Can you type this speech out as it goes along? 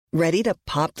Ready to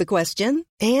pop the question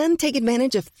and take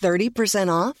advantage of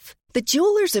 30% off? The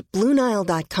jewelers at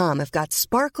BlueNile.com have got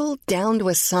sparkle down to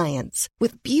a science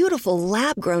with beautiful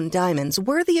lab-grown diamonds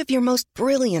worthy of your most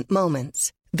brilliant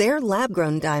moments. Their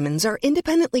lab-grown diamonds are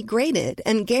independently graded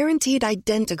and guaranteed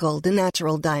identical to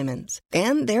natural diamonds.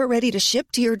 And they're ready to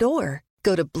ship to your door.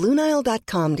 Go to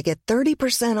BlueNile.com to get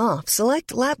 30% off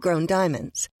select lab-grown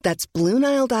diamonds. That's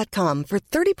BlueNile.com for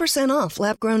 30% off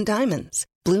lab-grown diamonds.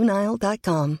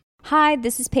 BlueNile.com. Hi,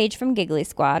 this is Paige from Giggly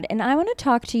Squad, and I want to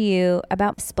talk to you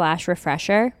about Splash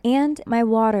Refresher and my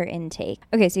water intake.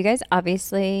 Okay, so you guys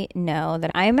obviously know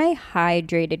that I'm a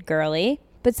hydrated girly,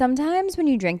 but sometimes when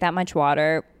you drink that much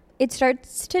water, it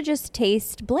starts to just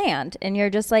taste bland, and you're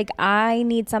just like, I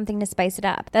need something to spice it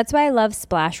up. That's why I love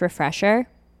Splash Refresher.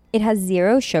 It has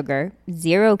 0 sugar,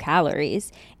 0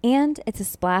 calories, and it's a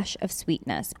splash of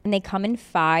sweetness. And they come in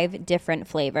 5 different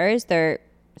flavors. They're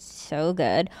so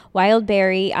good. Wild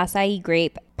berry, acai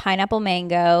grape, pineapple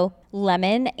mango,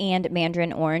 lemon, and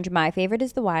mandarin orange. My favorite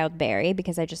is the wild berry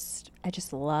because I just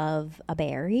love a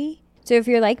berry. So if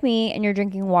you're like me and you're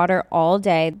drinking water all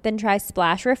day, then try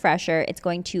Splash Refresher. It's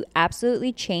going to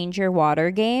absolutely change your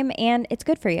water game, and it's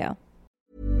good for you.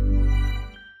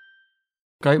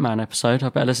 Goatman episode. I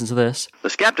better listen to this. The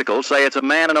skeptical say it's a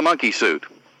man in a monkey suit.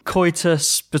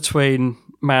 Coitus between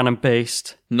man and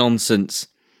beast. Nonsense.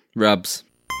 Rubs.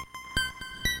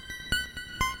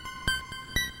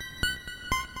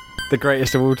 The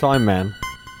greatest of all time, man.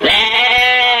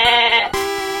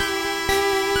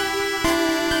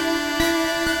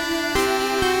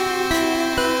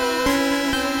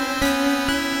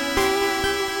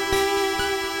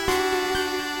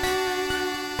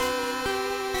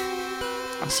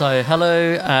 So,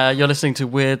 hello, you're listening to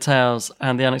Weird Tales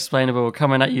and the Unexplainable,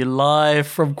 coming at you live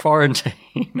from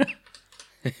quarantine.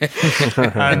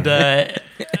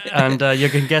 and you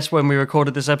can guess when we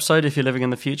recorded this episode if you're living in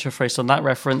the future based on that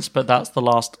reference, but that's the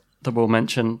last that we'll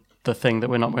mention, the thing that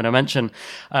we're not going to mention.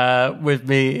 With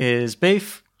me is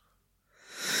Beef.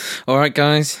 All right,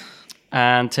 guys.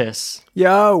 And Tis.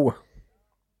 Yo!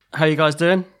 How you guys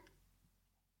doing?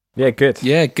 Yeah, good.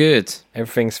 Yeah, good.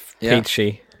 Everything's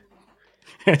peachy.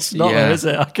 It's not though, is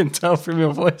it? I can tell from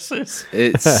your voices.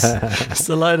 It's it's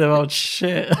a load of old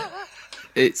shit.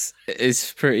 It's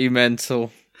pretty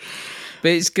mental, but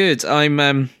it's good.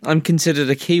 I'm considered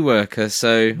a key worker,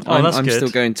 so I'm still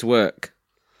going to work.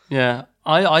 Yeah,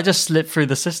 I just slipped through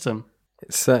the system.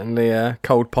 It's certainly a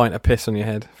cold pint of piss on your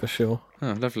head for sure.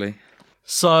 Oh, lovely.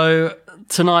 So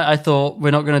tonight I thought we're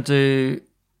not going to do.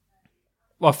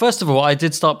 Well, first of all, I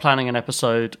did start planning an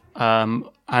episode, and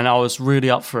I was really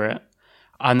up for it.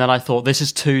 And then I thought, this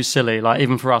is too silly. Like,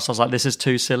 even for us, I was like, this is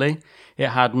too silly. It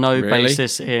had no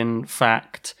basis in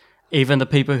fact. Even the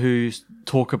people who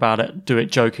talk about it do it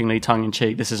jokingly,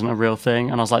 tongue-in-cheek. This isn't a real thing.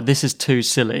 And I was like, this is too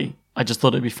silly. I just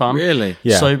thought it'd be fun. Really?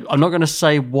 Yeah. So I'm not going to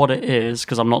say what it is,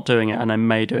 because I'm not doing it, and I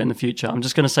may do it in the future. I'm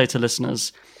just going to say to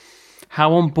listeners,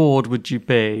 how on board would you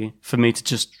be for me to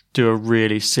just do a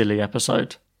really silly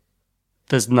episode?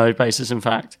 There's no basis in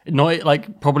fact. Not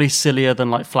like probably sillier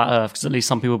than like Flat Earth, because at least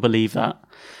some people believe that.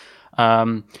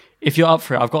 If you're up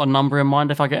for it, I've got a number in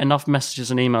mind. If I get enough messages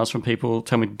and emails from people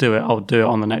tell me to do it, I'll do it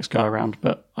on the next go around.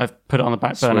 But I've put it on the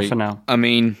back burner for now. I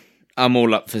mean, I'm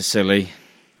all up for silly.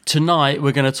 Tonight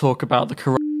we're going to talk about the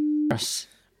coronavirus.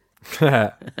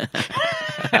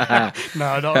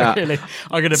 No, not really.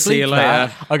 I'm going to See you beep later.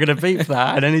 that. I'm going to beep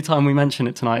that, and any time we mention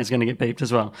it tonight, it's going to get beeped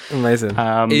as well. Amazing.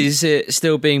 Is it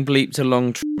still being bleeped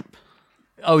along?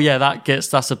 Oh yeah,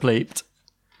 that's a bleeped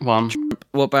one.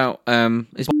 What about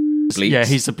is bleeped? Yeah,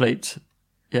 he's a bleeped.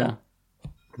 Yeah.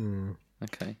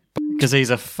 Okay. Because he's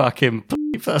a fucking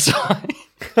bleep, that's why.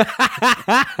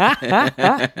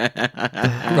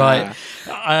 Right.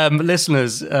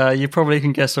 Listeners, you probably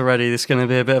can guess already this is going to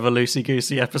be a bit of a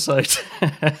loosey-goosey episode.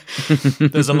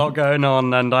 There's a lot going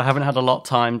on, and I haven't had a lot of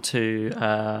time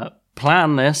to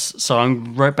plan this, so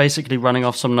I'm basically running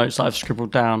off some notes that I've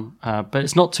scribbled down. But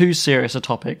it's not too serious a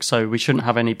topic, so we shouldn't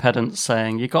have any pedants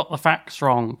saying, you got the facts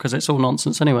wrong, because it's all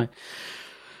nonsense anyway.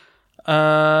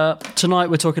 Tonight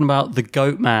we're talking about the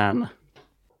Goatman.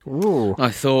 Ooh. I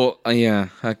thought, yeah,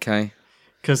 okay.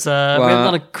 Because we haven't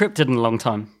done a cryptid in a long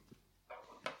time.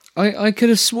 I could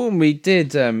have sworn we did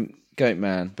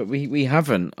Goatman, but we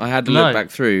haven't. I had to look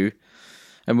back through,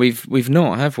 and we've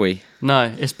not, have we?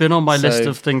 No, it's been on my list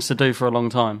of things to do for a long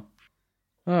time.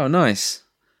 Oh, nice.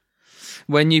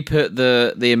 When you put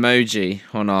the emoji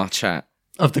on our chat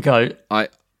of the goat,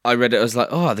 I read it. I was like,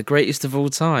 oh, the greatest of all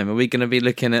time. Are we going to be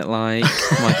looking at like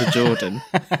Michael Jordan?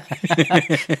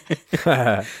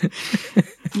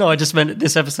 No, I just meant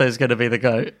this episode is going to be the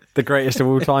goat. The greatest of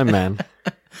all time, man.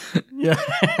 Yeah.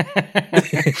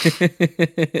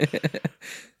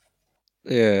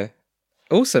 Yeah.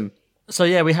 Awesome. So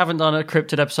yeah, we haven't done a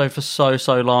cryptid episode for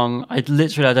so long. I don't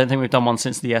think we've done one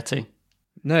since the Yeti.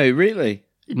 No, really?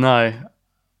 No.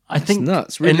 I think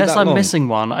nuts. Really, unless I'm long? missing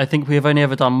one, I think we have only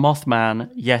ever done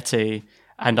Mothman, Yeti,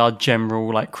 and our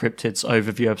general like cryptids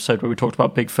overview episode where we talked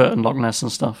about Bigfoot and Loch Ness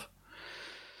and stuff.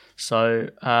 So,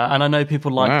 and I know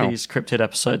people like these cryptid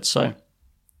episodes, so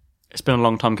it's been a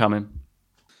long time coming.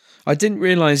 I didn't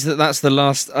realise that that's the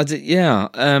last. Yeah,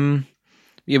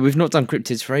 we've not done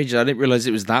cryptids for ages. I didn't realise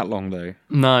it was that long though.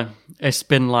 No, it's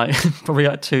been like probably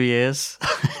like 2 years.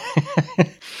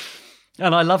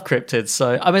 And I love cryptids,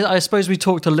 so I mean, I suppose we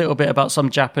talked a little bit about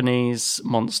some Japanese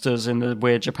monsters in the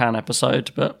Weird Japan episode,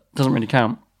 but it doesn't really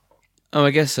count. Oh, I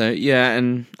guess so. Yeah,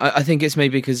 and I think it's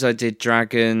maybe because I did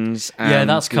dragons. And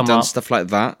that's come done up. stuff like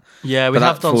that. Yeah, we but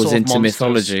have that done falls sort of into monsters.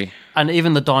 mythology. And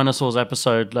even the dinosaurs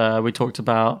episode, we talked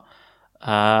about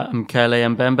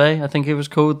Mkele Mbembe, I think it was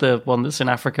called, the one that's in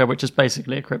Africa, which is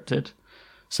basically a cryptid.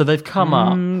 So they've come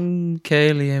up.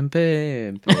 Mkele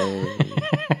Mbembe.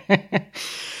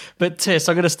 But Tis,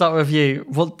 I'm going to start with you.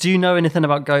 Do you know anything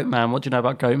about Goatman? What do you know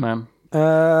about Goatman?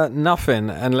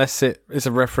 Nothing, unless it is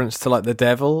a reference to like the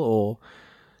devil or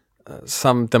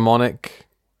some demonic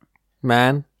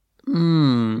man.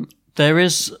 There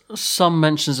is some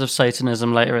mentions of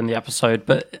Satanism later in the episode,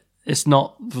 but it's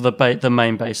not the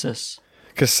main basis.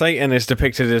 Because Satan is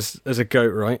depicted as a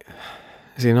goat, right?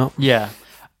 Is he not? Yeah.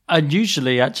 And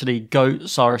usually, actually,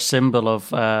 goats are a symbol of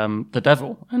the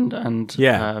devil. And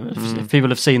if people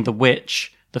have seen The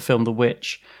Witch, the film The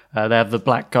Witch, they have the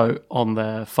black goat on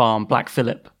their farm, Black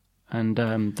Phillip, and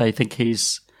they think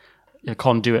he's a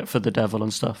conduit for the devil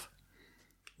and stuff.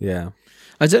 Yeah.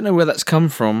 I don't know where that's come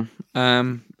from,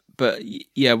 but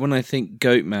yeah, when I think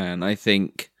Goatman, I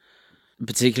think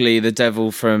particularly the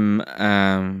devil from,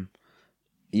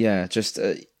 just...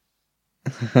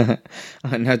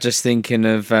 I'm now just thinking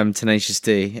of Tenacious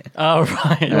D. Oh,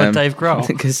 right. With Dave Grohl.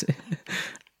 Because,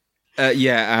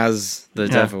 as the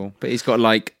devil. But he's got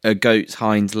like a goat's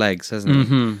hind legs, hasn't he?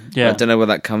 Mm-hmm, yeah. I don't know where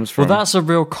that comes from. Well, that's a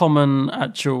real common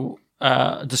actual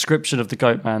description of the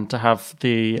Goatman, to have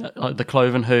the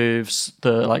cloven hooves,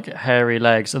 the like hairy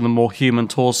legs, and the more human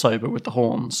torso, but with the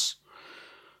horns.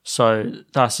 So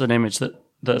that's an image that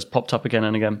has popped up again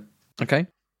and again. Okay.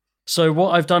 So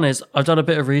what I've done is I've done a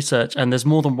bit of research, and there's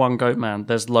more than one Goatman.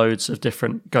 There's loads of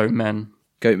different Goatmen.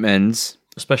 Goatmen's.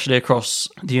 Especially across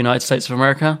the United States of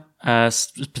America.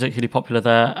 It's particularly popular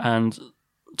there. And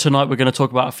tonight we're going to talk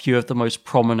about a few of the most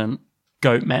prominent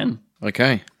Goatmen.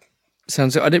 Okay.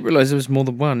 Sounds. I didn't realise there was more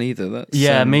than one either.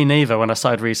 That's, me neither when I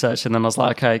started researching. Then I was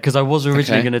like, okay, because I was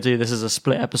originally going to do this as a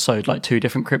split episode, like 2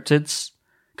 different cryptids.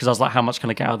 Because I was like, how much can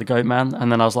I get out of the Goatman? And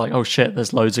then I was like, oh shit,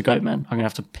 there's loads of Goatmen. I'm going to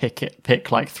have to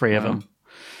pick like 3 of them.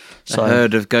 So, a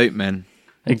herd of Goatmen.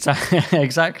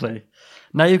 Exactly.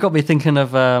 Now you've got me thinking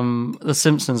of The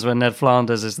Simpsons, when Ned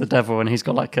Flanders is the devil and he's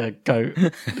got like a goat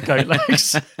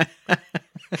legs.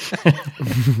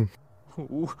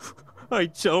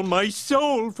 I'd sell my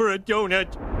soul for a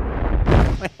donut.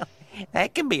 Well,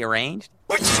 that can be arranged.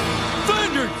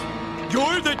 Flanders!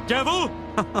 You're the devil?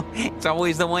 It's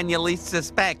always the one you least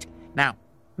suspect. Now,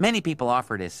 many people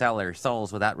offer to sell their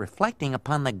souls without reflecting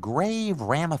upon the grave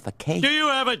ramifications. Do you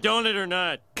have a donut or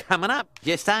not? Coming up.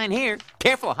 Just sign here.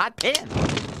 Careful, hot pen.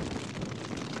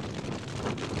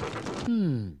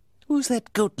 Who's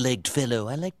that goat-legged fellow?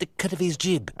 I like the cut of his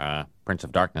jib. Prince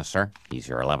of Darkness, sir. He's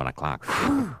your 11 o'clock.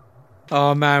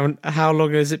 Oh man, how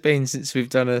long has it been since we've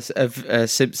done a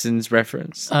Simpsons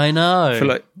reference? I know. I feel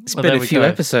like it's been a few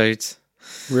episodes.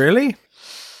 Really?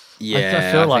 Yeah,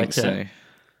 I feel like think so.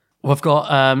 We've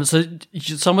got so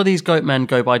some of these Goatmen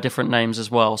go by different names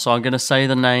as well. So I'm going to say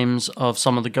the names of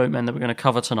some of the Goatmen that we're going to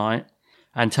cover tonight,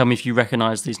 and tell me if you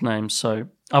recognise these names. So,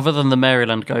 other than the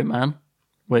Maryland Goatman,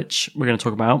 which we're going to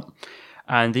talk about,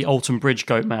 and the Alton Bridge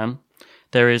Goatman,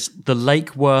 there is the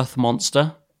Lake Worth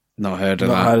Monster. Not heard of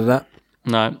that.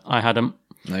 No, I hadn't.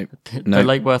 Nope. The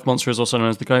Lake Worth Monster is also known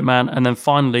as the Goatman. And then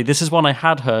finally, this is one I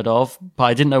had heard of, but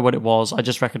I didn't know what it was. I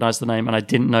just recognised the name, and I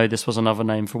didn't know this was another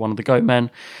name for one of the Goatmen.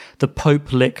 The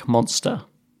Pope Lick Monster.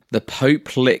 The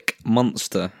Pope Lick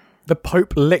Monster. The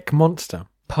Pope Lick Monster.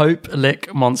 Pope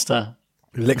Lick Monster.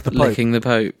 Lick the Pope. Licking the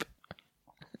Pope.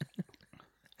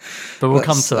 But we'll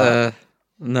come to that.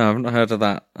 No, I've not heard of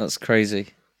that. That's crazy.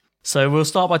 So we'll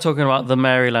start by talking about the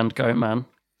Maryland Goatman.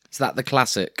 Is that the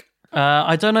classic?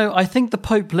 I don't know. I think the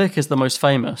Pope Lick is the most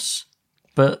famous,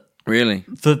 but really,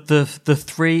 the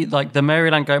 3, like the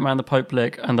Maryland Goatman, the Pope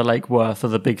Lick, and the Lake Worth, are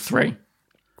the big 3.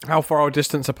 How far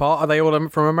distance apart are they? All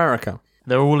from America?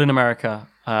 They're all in America,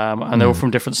 and they're all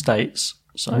from different states.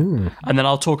 So, and then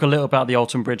I'll talk a little about the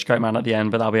Alton Bridge Goat Man at the end,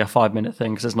 but that'll be a 5-minute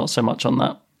thing because there's not so much on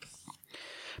that.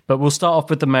 But we'll start off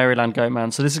with the Maryland Goat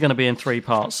Man. So this is going to be in 3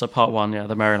 parts. So part 1,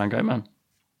 the Maryland Goat Man.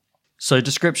 So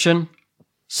description,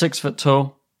 6 foot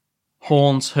tall,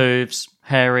 horns, hooves,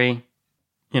 hairy,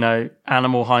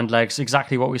 animal hind legs,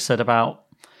 exactly what we said about,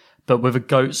 but with a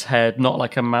goat's head, not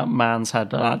like a man's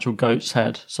head, an actual goat's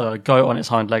head. So a goat on its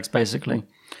hind legs, basically,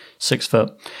 6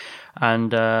 foot.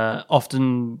 And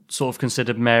often sort of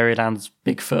considered Maryland's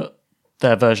Bigfoot,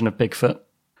 their version of Bigfoot,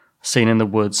 seen in the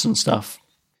woods and stuff.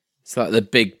 It's like the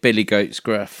big Billy Goat's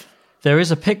gruff. There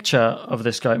is a picture of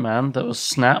this goat man that was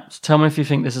snapped. Tell me if you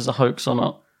think this is a hoax or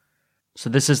not. So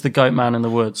this is the goat man in the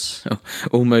woods. Oh,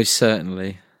 almost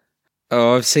certainly.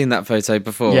 Oh, I've seen that photo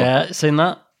before. Yeah, seen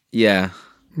that? Yeah.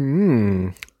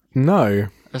 No.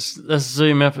 Let's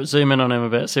zoom in on him a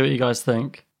bit, see what you guys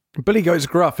think. Billy Goat's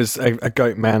Gruff is a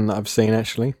goat man that I've seen,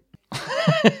 actually.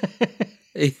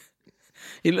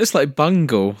 He looks like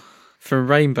Bungle from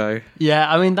Rainbow. Yeah,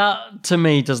 I mean, that to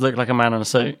me does look like a man in a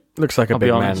suit. Looks like a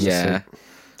big man in a suit.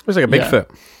 Looks like a Bigfoot.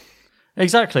 Yeah.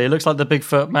 Exactly, it looks like the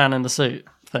Bigfoot man in the suit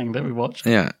thing that we watched.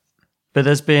 Yeah. But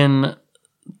there's been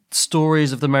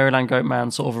stories of the Maryland Goat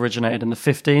Man sort of originated in the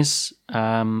 50s.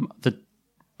 The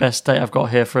best date I've got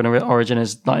here for an origin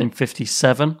is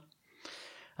 1957.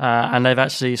 And they've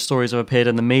actually, stories have appeared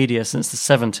in the media since the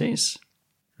 70s.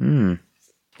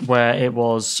 Where it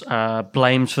was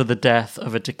blamed for the death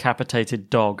of a decapitated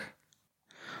dog.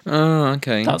 Oh,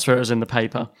 okay. That's where it was in the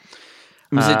paper.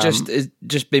 Was it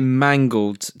just been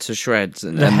mangled to shreds?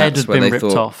 And the head had been ripped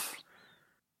off.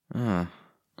 Oh.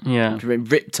 Yeah.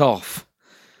 Ripped off?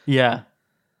 Yeah.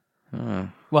 Oh.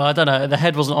 Well, I don't know. The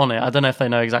head wasn't on it. I don't know if they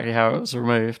know exactly how it was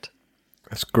removed.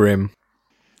 That's grim.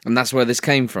 And that's where this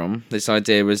came from. This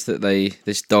idea was that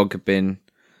this dog had been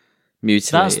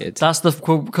mutilated.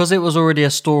 Because it was already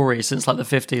a story since like the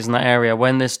 50s in that area.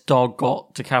 When this dog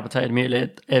got decapitated,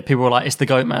 mutilated, people were like, "It's the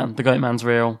goat man. The goat man's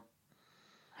real."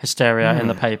 Hysteria in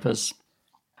the papers.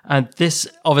 And this,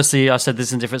 obviously, I said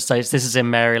this in different states. This is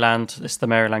in Maryland. This is the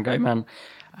Maryland Goat Man.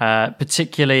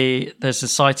 Particularly, there's the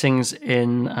sightings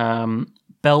in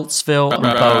Beltsville and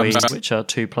Bowie, which are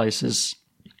 2 places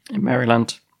in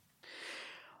Maryland.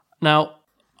 Now,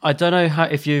 I don't know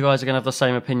if you guys are going to have the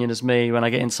same opinion as me when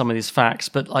I get into some of these facts,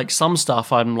 but like some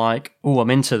stuff I'm like, oh, I'm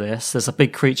into this. There's a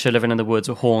big creature living in the woods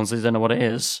with horns. I don't know what it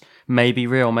is. Maybe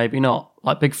real, maybe not,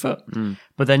 like Bigfoot.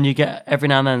 But then you get, every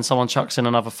now and then, someone chucks in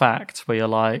another fact where you're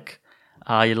like,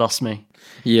 you lost me.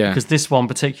 Yeah. Because this one in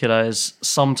particular is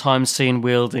sometimes seen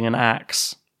wielding an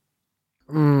axe.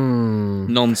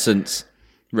 Nonsense.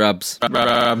 Rubs.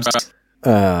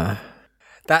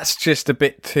 That's just a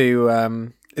bit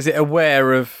too... is it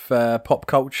aware of pop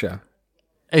culture?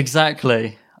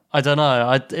 Exactly. I don't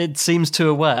know. It seems too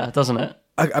aware, doesn't it?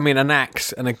 I mean, an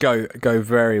axe and a goat go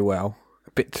very well.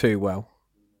 A bit too well.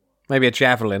 Maybe a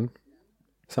javelin.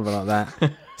 Something like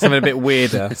that. Something a bit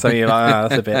weirder. So you're like,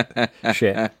 that's a bit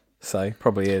shit. So,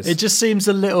 probably is. It just seems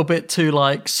a little bit too,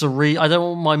 like, I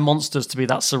don't want my monsters to be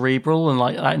that cerebral and,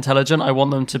 like, that intelligent. I want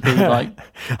them to be, like,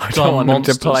 I don't want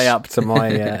monsters. Them to play up to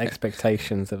my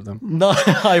expectations of them. No,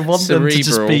 I want them to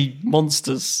just be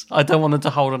monsters. I don't want them to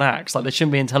hold an axe. Like, they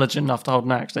shouldn't be intelligent enough to hold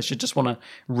an axe. They should just want to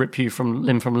rip you from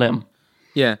limb.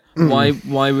 Yeah. Why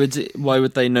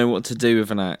would they know what to do with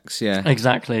an axe? Yeah.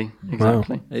 Exactly. Wow.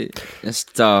 It's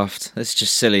daft. It's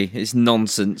just silly. It's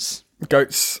nonsense.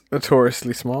 Goats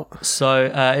notoriously smart.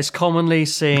 So it's commonly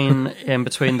seen in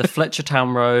between the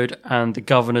Fletchertown Road and the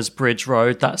Governor's Bridge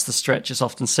Road. That's the stretch it's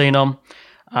often seen on.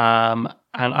 And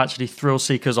actually thrill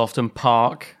seekers often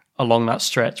park along that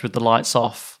stretch with the lights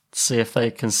off to see if they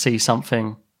can see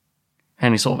something,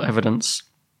 any sort of evidence.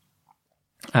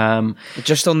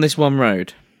 Just on this one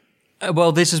road?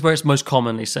 Well, this is where it's most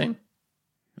commonly seen.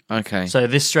 Okay. So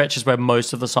this stretch is where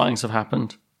most of the sightings have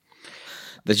happened.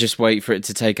 They just wait for it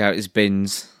to take out his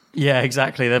bins. Yeah,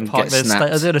 exactly. They're doing a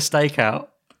stakeout.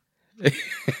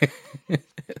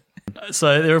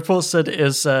 So the report said it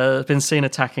has been seen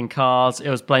attacking cars. It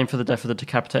was blamed for the death of the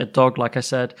decapitated dog, like I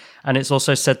said. And it's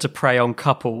also said to prey on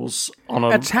couples on a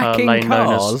lane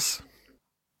known as...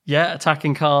 Yeah,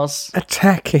 attacking cars.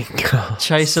 Attacking cars.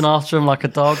 Chasing after him like a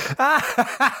dog.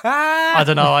 I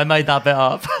don't know, I made that bit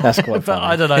up. That's quite funny. But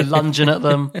I don't know, lunging at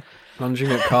them.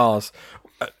 Lunging at cars.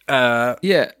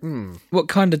 Yeah. What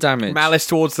kind of damage? Malice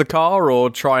towards the car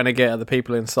or trying to get at the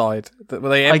people inside? Were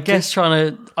they empty? I guess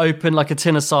trying to open like a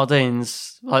tin of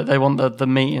sardines. Like they want the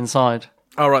meat inside.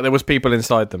 Oh, right, there was people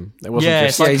inside them. It wasn't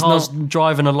just... it's like cars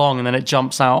driving along and then it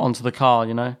jumps out onto the car,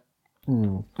 you know?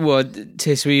 Well,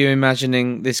 Tiss, were you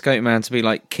imagining this goat man to be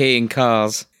like keying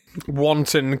cars?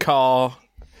 Wanton car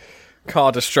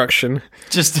car destruction.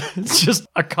 Just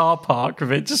a car park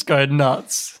with it just going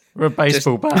nuts. Or a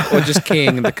baseball bat. Or just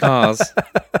keying the cars.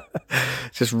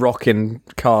 Just rocking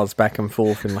cars back and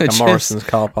forth in like a Morrison's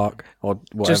car park or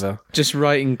whatever. Just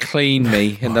writing "clean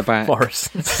me" in the back.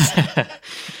 Morrison's.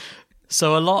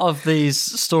 So a lot of these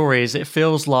stories, it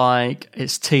feels like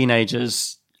it's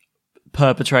teenagers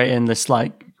perpetrating this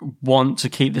like want to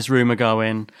keep this rumor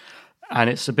going, and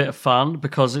it's a bit of fun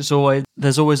because there's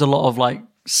always a lot of like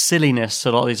silliness to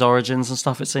a lot of these origins and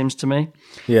stuff, it seems to me.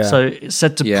 Yeah. So it's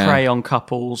said to prey on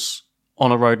couples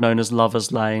on a road known as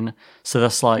Lover's Lane. So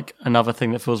that's like another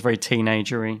thing that feels very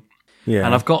teenagery. Yeah.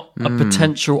 And I've got a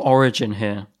potential origin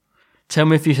here. Tell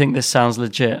me if you think this sounds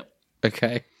legit.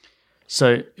 Okay.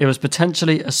 So it was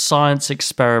potentially a science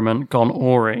experiment gone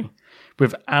awry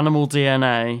with animal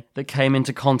DNA that came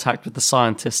into contact with the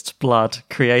scientist's blood,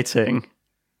 creating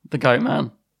the Goat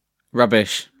Man.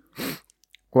 Rubbish.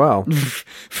 Wow.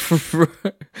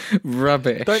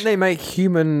 Rubbish. Don't they make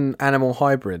human-animal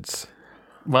hybrids?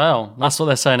 Well, that's what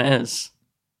they're saying it is.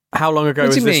 How long ago What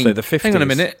was do you this, mean? though? The 50s? Hang on a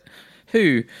minute.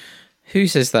 Who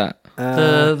says that?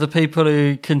 The people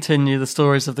who continue the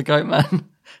stories of the Goat Man.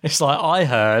 It's like, I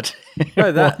heard.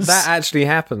 No, that actually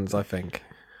happens, I think.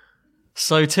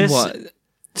 So Tis... What?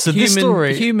 So this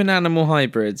story... Human-animal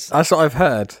hybrids. That's what I've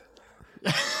heard.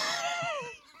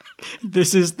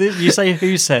 You say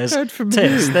who says? Heard from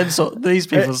Tis. who? Then these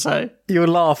people say. You'll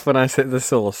laugh when I say the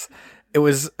source. It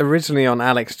was originally on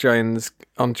Alex Jones,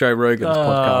 on Joe Rogan's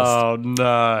podcast. Oh,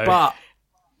 no. But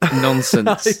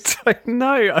Nonsense. I don't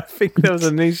know. I think there was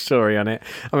a news story on it.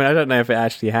 I mean, I don't know if it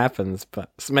actually happens,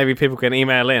 but maybe people can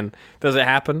email in. Does it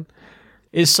happen?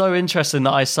 It's so interesting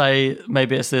that I say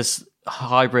maybe it's this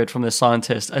hybrid from this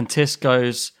scientist, and Tis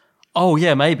goes, oh,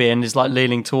 yeah, maybe, and is like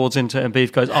leaning towards into it, and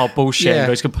Beef goes, oh, bullshit, and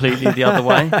goes completely the other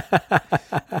way.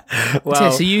 Well,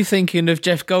 Tess, are you thinking of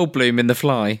Jeff Goldblum in The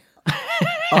Fly?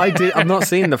 I've not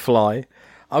seen The Fly.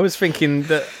 I was thinking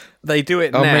that they do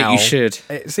it now. Mate, you should.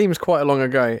 It seems quite long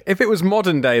ago. If it was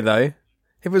modern day, though,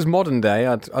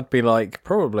 I'd be like,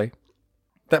 probably.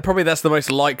 That's the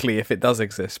most likely if it does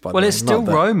exist. Well, it's still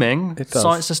roaming. It does.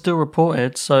 Sites are still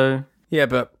reported, so... Yeah,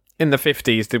 but in the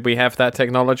 50s, did we have that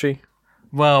technology?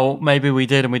 Well, maybe we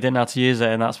did and we didn't know how to use it,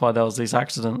 and that's why there was these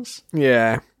accidents.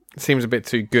 Yeah, it seems a bit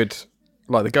too good.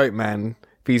 Like the Goat Man,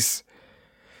 if he's,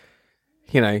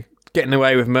 getting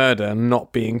away with murder and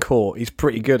not being caught, he's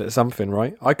pretty good at something,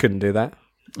 right? I couldn't do that.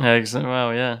 Yeah,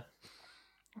 well, yeah.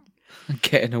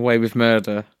 Getting away with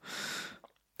murder.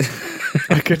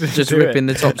 I couldn't Just do ripping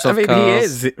it. the tops off I mean,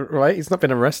 cars. he is, right? He's not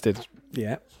been arrested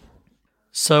yet.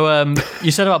 So,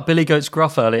 you said about Billy Goat's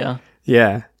Gruff earlier.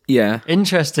 Yeah. Yeah.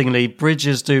 Interestingly,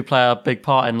 bridges do play a big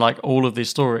part in like all of these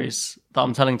stories that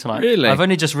I'm telling tonight. Really? I've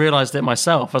only just realised it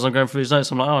myself as I'm going through these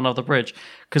notes. I'm like, oh, another bridge.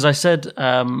 Because I said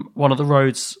one of the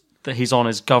roads that he's on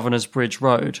is Governor's Bridge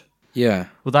Road. Yeah.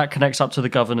 Well, that connects up to the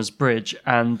Governor's Bridge,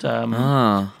 and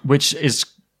which is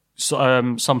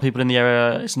some people in the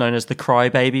area is known as the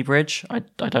Crybaby Bridge. I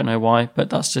don't know why, but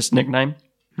that's just nickname.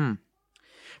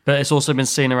 But it's also been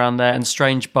seen around there, and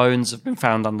strange bones have been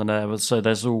found under there. So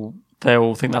they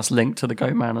all think that's linked to the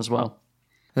Goat Man as well.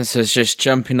 And so it's just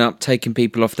jumping up, taking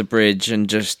people off the bridge, and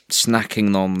just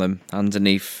snacking on them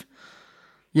underneath.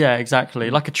 Yeah, exactly,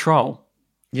 like a troll.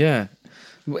 Yeah.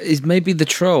 Is maybe the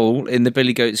troll in the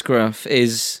Billy Goat's Gruff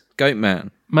is Goat Man?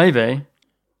 Maybe.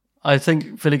 I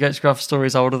think Billy Goat's Gruff story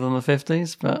is older than the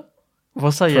 50s, but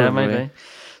we'll say yeah, maybe.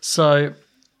 So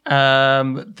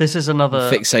this is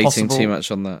another fixating too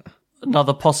much on that.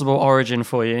 Another possible origin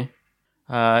for you.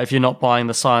 If you're not buying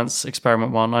the science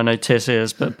experiment one, I know Tis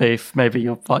is, but Beef, maybe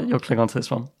you'll cling on to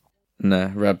this one.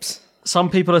 No, rubs. Some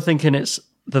people are thinking it's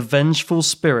the vengeful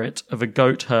spirit of a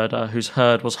goat herder whose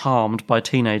herd was harmed by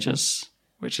teenagers,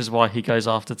 which is why he goes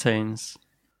after teens.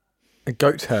 A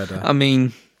goat herder? I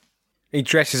mean... He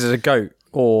dresses as a goat,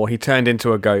 or he turned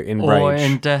into a goat in rage. Or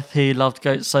in death, he loved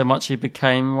goats so much he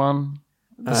became one.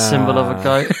 The symbol of a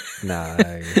goat. No.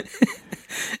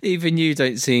 Even you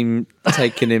don't seem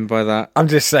taken in by that. I'm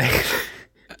just saying.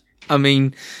 So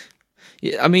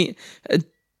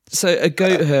a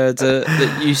goat herder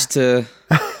that used to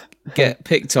get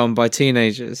picked on by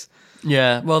teenagers.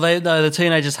 Yeah, well, the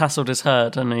teenagers hassled his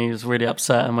herd, and he was really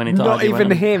upset. And when he died, not he even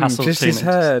went and him, hassled just teenagers. his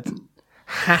herd.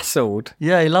 Hassled.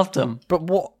 Yeah, he loved them. But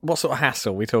what sort of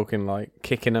hassle? We talking like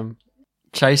kicking them,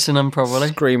 chasing them, probably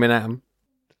screaming at them,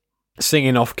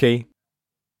 singing off key.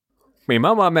 Me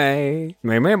mama me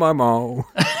mama.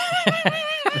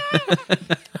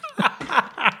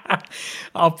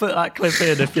 I'll put that clip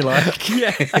in if you like.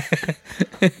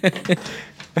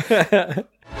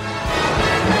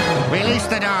 Release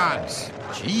the dogs.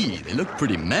 Gee, they look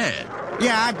pretty mad.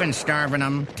 Yeah, I've been starving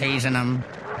them, teasing them,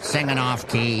 singing off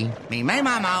key. Me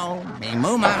mamo, me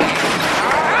moo mommy.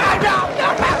 No,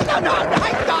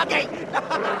 I'm doggy.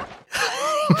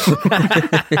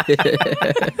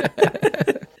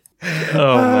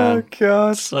 Oh man,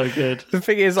 God, so good. The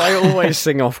thing is, I always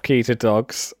sing off key to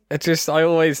dogs. I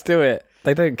always do it.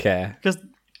 They don't care because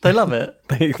they love it.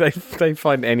 They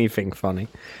find anything funny.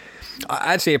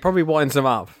 Actually, it probably winds them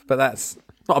up, but that's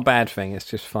not a bad thing. It's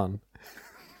just fun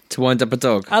to wind up a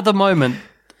dog. At the moment,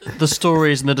 the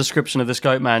stories and the description of this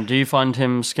goat man, do you find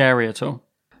him scary at all?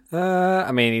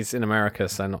 I mean, he's in America,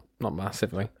 so not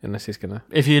massively, unless he's gonna.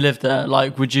 If you lived there,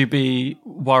 like, would you be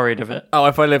worried of it? Oh,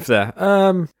 if I lived there,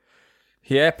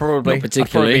 yeah, probably. Not particularly.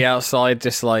 I'd probably be outside,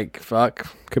 just like fuck.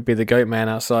 Could be the goat man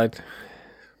outside.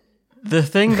 The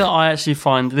thing that I actually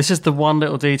find, this is the one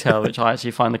little detail which I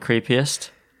actually find the creepiest.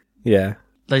 Yeah.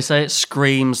 They say it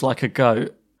screams like a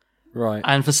goat. Right.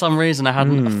 And for some reason, I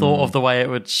hadn't thought of the way it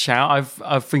would shout.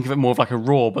 I think of it more of like a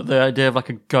roar, but the idea of like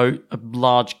a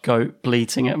large goat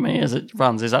bleating at me as it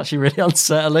runs is actually really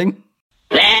unsettling.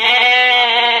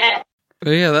 Oh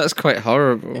yeah, that's quite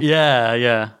horrible.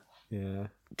 Yeah.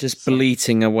 Just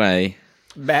bleating away.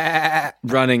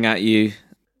 Running at you.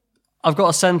 I've got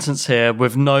a sentence here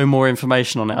with no more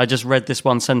information on it. I just read this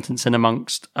one sentence in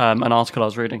amongst an article I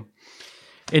was reading.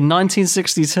 In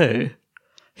 1962,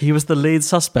 he was the lead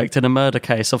suspect in a murder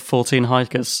case of 14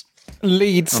 hikers.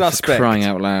 Lead suspect? For crying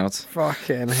out loud.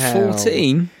 Fucking hell.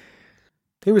 14?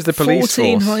 Who was the police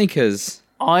 14 force? hikers?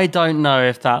 I don't know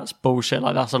if that's bullshit.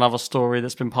 Like, that's another story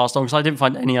that's been passed on, because I didn't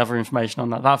find any other information on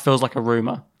that. That feels like a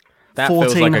rumour. That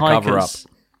feels like a cover-up.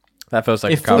 That feels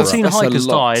like if a cover-up. 14 hikers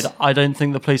died, I don't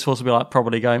think the police force would be like,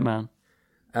 probably Goat Man.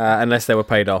 Unless they were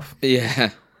paid off. Yeah.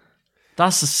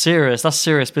 That's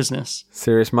serious business.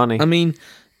 Serious money. I mean,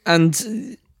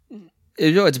 and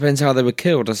it depends how they were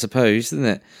killed, I suppose, doesn't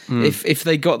it? If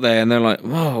they got there and they're like,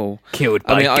 whoa. Killed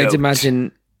by goat. I'd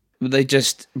imagine they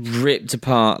just ripped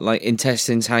apart, like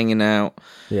intestines hanging out.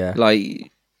 Yeah.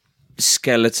 Like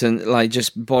skeleton, like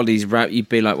just bodies wrapped. You'd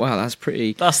be like, wow, that's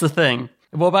pretty. That's the thing.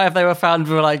 What about if they were found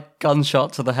with like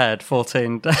gunshot to the head,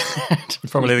 14 dead?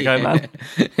 Probably the Goat Man.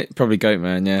 Probably Goat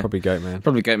Man, yeah. Probably Goat Man.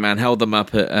 Probably Goat Man held them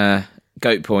up at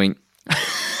Goat Point.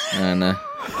 And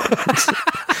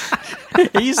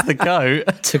he's the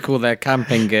goat. Took all their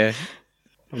camping gear.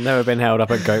 I've never been held up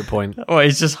at Goat Point. Oh,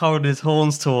 he's just holding his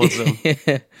horns towards them.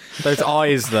 Those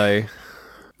eyes, though.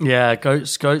 Yeah,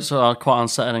 goats are quite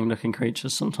unsettling looking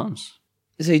creatures sometimes.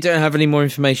 So you don't have any more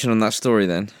information on that story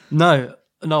then? No,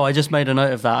 I just made a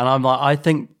note of that, and I'm like, I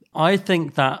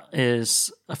think that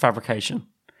is a fabrication.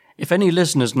 If any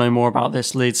listeners know more about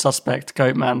this lead suspect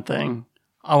Goat Man thing,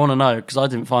 I want to know, because I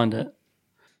didn't find it.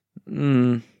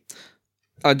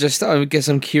 I guess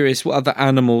I'm curious, what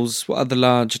other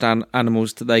large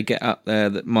animals do they get up there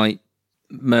that might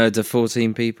murder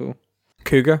 14 people?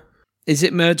 Cougar? Is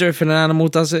it murder if an animal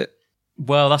does it?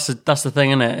 Well, that's the thing,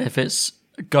 isn't it? If it's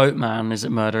Goat Man, is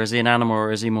it murder? Is he an animal,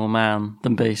 or is he more man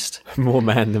than beast? More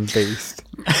man than beast.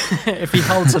 If he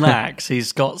holds an axe,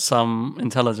 he's got some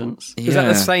intelligence. Is that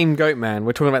the same Goat Man?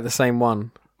 We're talking about the same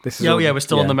one. This is we're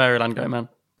still on the Maryland Goat Man.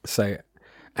 So,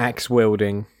 axe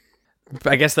wielding.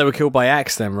 I guess they were killed by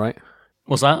axe then, right?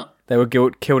 What's that? They were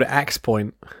killed at axe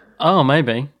point. Oh,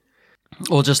 maybe.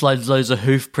 Or just like loads of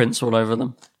hoof prints all over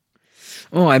them.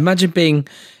 Oh, I imagine being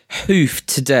hoofed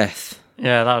to death.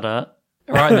 Yeah, that would hurt.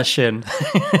 Right in the shin.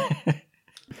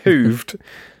 Hooved.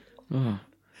 Oh.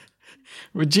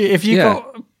 Would you, if you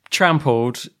got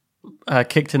trampled,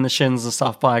 kicked in the shins and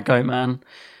stuff by a Goat Man,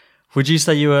 would you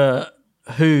say you were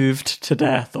hooved to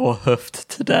death or hoofed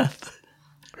to death?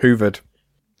 Hoovered.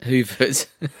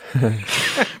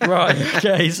 Right,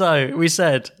 okay, so I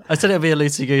said it would be a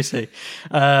loosey-goosey.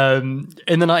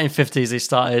 In the 1950s, they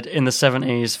started. In the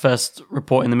 70s, first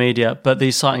report in the media, but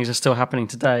these sightings are still happening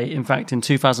today. In fact, in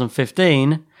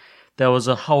 2015, there was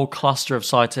a whole cluster of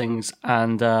sightings,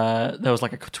 and there was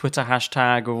like a Twitter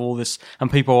hashtag of all this,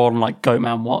 and people were on like Goat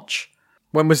Man Watch.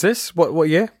 When was this? What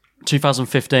year?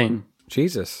 2015.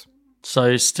 Jesus.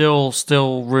 So still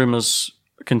rumours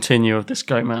continue of this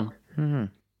Goat Man.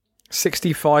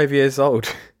 65 years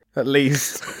old, at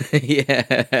least. Yeah.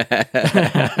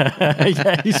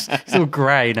 Yeah, he's all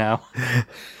grey now.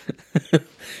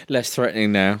 Less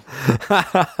threatening now.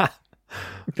 But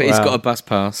he's got a bus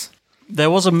pass. There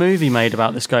was a movie made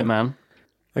about this Goat Man.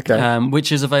 Okay.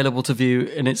 Which is available to view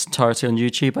in its entirety on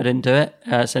YouTube. I didn't do it.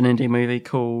 It's an indie movie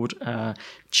called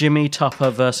Jimmy Tupper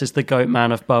versus the Goat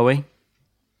Man of Bowie.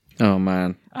 Oh,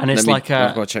 man. And it's I've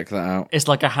got to check that out. It's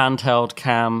like a handheld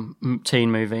cam teen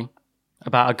movie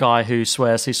about a guy who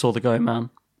swears he saw the Goat Man.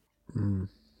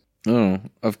 Oh,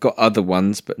 I've got other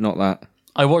ones, but not that.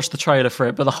 I watched the trailer for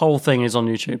it, but the whole thing is on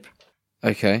YouTube.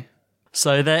 Okay.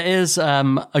 So there is a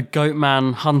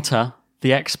Goatman hunter,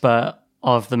 the expert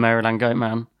of the Maryland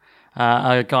Goatman,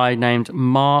 a guy named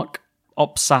Mark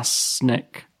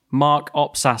Opsasnik.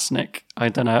 I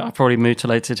don't know. I probably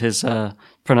mutilated his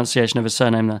pronunciation of his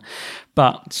surname there,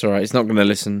 but it's all right. He's not going to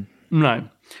listen. No.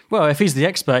 Well, if he's the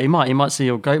expert, he might see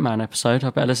your Goatman episode. I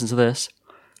better listen to this.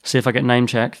 See if I get name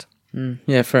checked.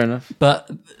 Yeah, fair enough. But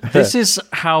this is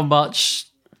how much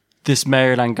this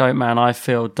Maryland Goatman, I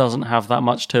feel, doesn't have that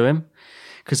much to him.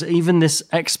 Because even this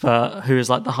expert, who is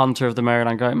like the hunter of the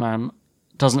Maryland Goatman,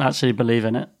 doesn't actually believe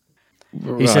in it.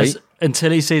 He says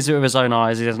until he sees it with his own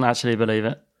eyes, he doesn't actually believe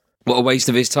it. What a waste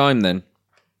of his time, then.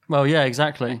 Well, yeah,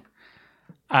 exactly.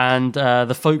 And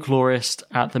the folklorist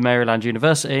at the Maryland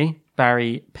University,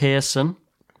 Barry Pearson,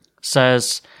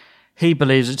 says he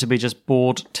believes it to be just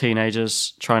bored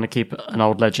teenagers trying to keep an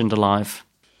old legend alive.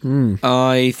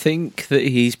 I think that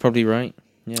he's probably right.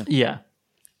 Yeah.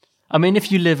 I mean,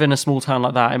 if you live in a small town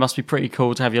like that, it must be pretty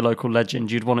cool to have your local legend.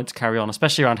 You'd want it to carry on,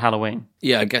 especially around Halloween.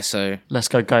 Yeah, I guess so. Let's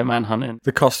go Goatman hunting.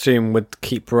 The costume would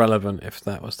keep relevant if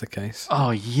that was the case.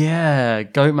 Oh, yeah.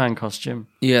 Goatman costume.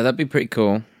 Yeah, that'd be pretty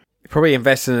cool. Probably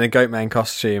invested in a Goatman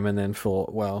costume and then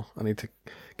thought, well, I need to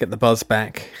get the buzz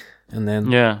back. And then...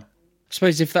 Yeah. I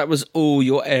suppose if that was all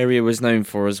your area was known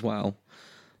for as well,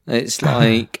 it's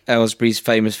like Aylesbury's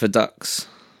famous for ducks.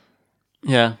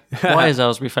 Yeah. Why is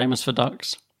Aylesbury famous for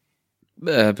ducks?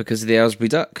 Because of the Aylesbury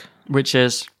duck. Which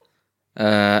is?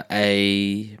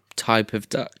 A type of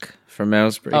duck from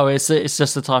Aylesbury. Oh, it's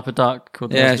just a type of duck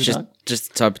called the Aylesbury duck?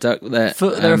 just a type of duck.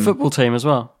 They're a football team as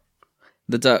well?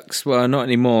 The Ducks, well, not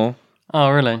anymore. Oh,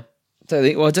 really?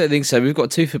 I don't think so. We've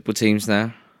got 2 football teams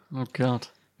now. Oh, God.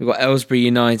 We've got Aylesbury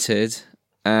United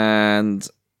and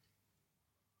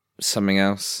something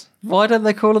else. Why don't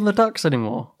they call them the Ducks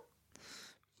anymore?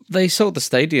 They sold the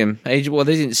stadium. Well,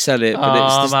 they didn't sell it,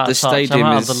 but it's the stadium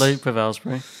I'm out is of the loop with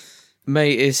Aylesbury.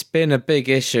 Mate, it's been a big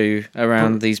issue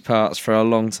around these parts for a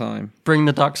long time. Bring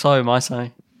the Ducks home, I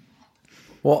say.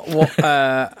 What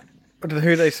who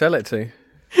do they sell it to?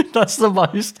 That's the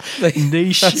most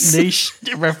niche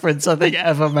reference I think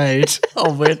ever made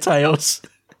on Weird Tales.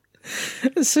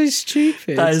 It's so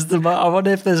stupid. That is I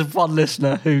wonder if there's one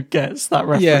listener who gets that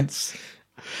reference. Yeah.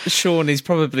 Sean is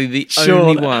probably the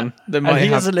only one that might have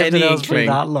hasn't lived any in Aylesbury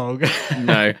inkling. that long.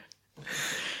 No.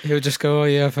 He'll just go, oh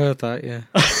yeah, I've heard that, yeah.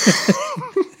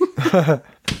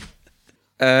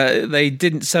 They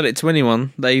didn't sell it to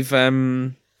anyone. They've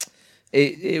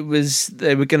they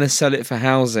were going to sell it for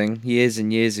housing years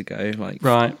and years ago. Right.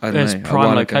 I don't know, it's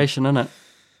prime location, isn't it?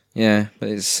 Yeah, but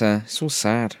it's all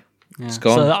sad. Yeah. It's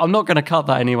gone. So I'm not going to cut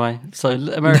that anyway. So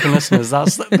American listeners,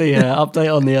 that's the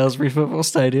update on the Aylesbury Football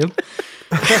Stadium.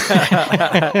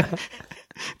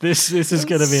 This is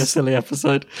going to be a silly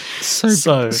episode.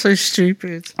 So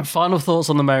stupid. Final thoughts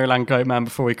on the Maryland Goatman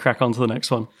before we crack on to the next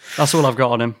one. That's all I've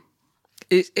got on him.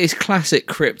 It's classic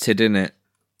cryptid, isn't it?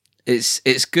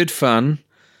 It's good fun.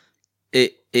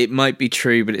 It might be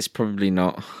true, but it's probably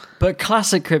not. But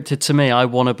classic cryptid to me, I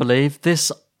want to believe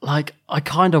this. Like, I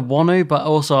kind of want to, but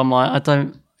also I'm like, I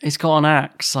don't. It's got an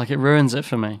axe. Like, it ruins it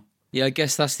for me. Yeah, I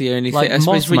guess that's the only like, thing.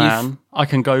 Like Mothman, I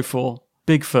can go for.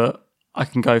 Bigfoot, I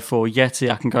can go for.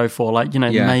 Yeti, I can go for. Like,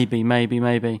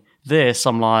 maybe. This,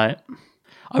 I'm like,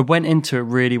 I went into it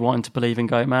really wanting to believe in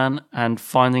Goatman, and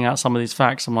finding out some of these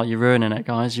facts, I'm like, you're ruining it,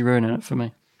 guys. You're ruining it for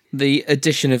me. The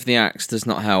addition of the axe does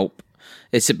not help.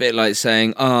 It's a bit like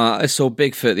saying, I saw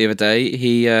Bigfoot the other day.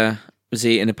 He was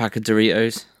eating a pack of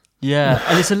Doritos. Yeah,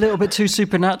 and it's a little bit too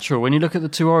supernatural. When you look at the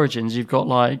two origins, you've got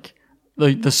like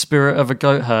the spirit of a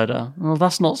goat herder. Well,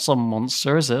 that's not some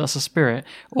monster, is it? That's a spirit.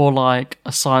 Or like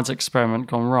a science experiment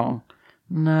gone wrong.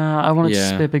 Nah, I want it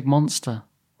to be a big monster.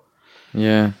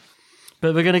 Yeah.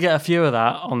 But we're going to get a few of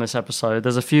that on this episode.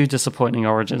 There's a few disappointing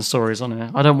origin stories on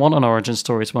here. I don't want an origin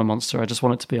story to my monster. I just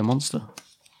want it to be a monster.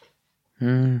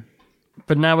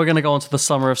 But now we're going to go on to the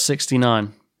summer of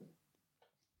 69.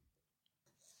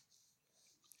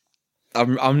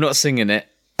 I'm not singing it.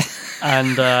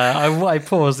 And I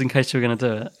paused in case you were going to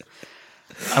do it.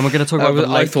 And we're going to talk about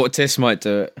I thought Tiss might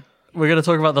do it. We're going to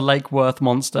talk about the Lake Worth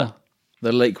monster.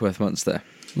 The Lake Worth monster.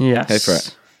 Yes. Go for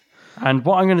it. And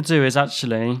what I'm going to do is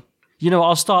actually... You know,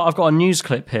 I've got a news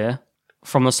clip here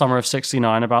from the summer of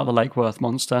 69 about the Lake Worth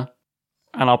monster.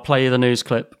 And I'll play you the news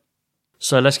clip.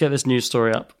 So let's get this news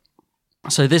story up.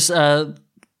 So this,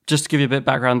 just to give you a bit of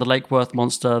background, the Lake Worth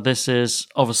monster, this is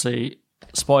obviously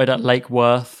spotted at Lake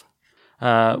Worth,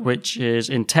 which is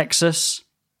in Texas,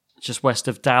 just west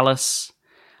of Dallas.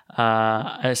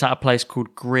 It's at a place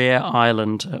called Greer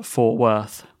Island at Fort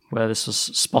Worth, where this was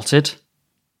spotted.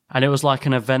 And it was like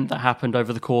an event that happened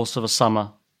over the course of a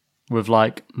summer with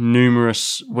like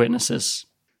numerous witnesses.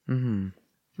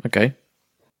 Okay.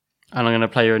 And I'm going to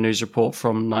play you a news report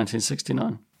from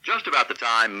 1969. Just about the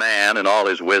time man, in all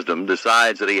his wisdom,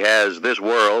 decides that he has this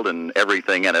world and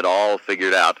everything in it all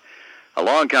figured out,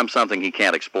 along comes something he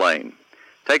can't explain.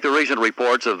 Take the recent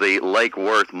reports of the Lake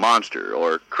Worth monster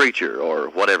or creature or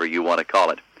whatever you want to call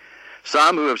it.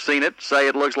 Some who have seen it say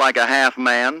it looks like a half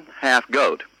man, half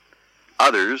goat.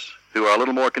 Others, who are a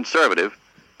little more conservative,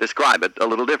 describe it a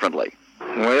little differently.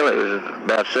 Well, it was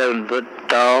about 7 foot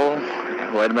tall,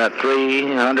 weighed about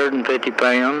 350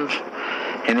 pounds,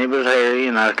 and it was hairy,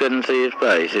 and I couldn't see his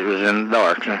face. It was in the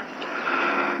dark.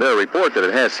 There are reports that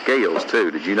it has scales,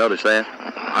 too. Did you notice that?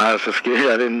 I was so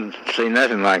scared I didn't see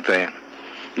nothing like that.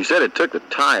 You said it took the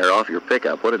tire off your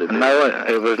pickup. What did it do? No,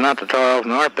 it was not the tire off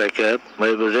our pickup.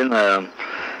 It was in a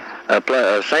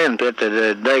sand pit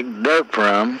that they dug dirt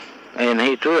from, and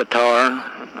he threw a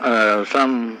tire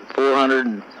some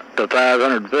 400 to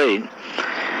 500 feet.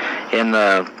 And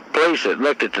the police that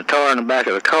looked at the tire in the back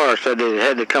of the car said it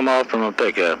had to come off from a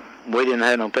pickup. We didn't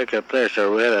have no pickup there,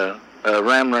 so we had a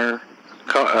Rambler,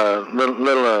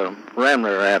 little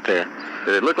Rambler out there.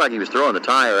 Did it look like he was throwing the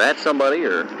tire at somebody,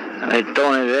 or...? He's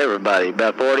throwing it at everybody,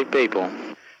 about 40 people.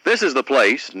 This is the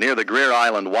place near the Greer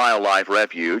Island Wildlife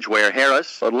Refuge where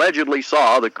Harris allegedly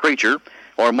saw the creature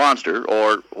or monster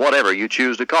or whatever you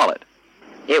choose to call it.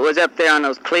 It was up there on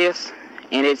those cliffs,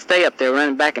 and it'd stay up there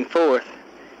running back and forth.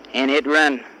 And it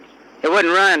wouldn't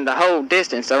run the whole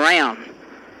distance around.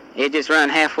 It just run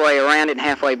halfway around it and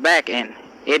halfway back, and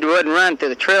it wouldn't run through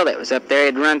the trail that was up there.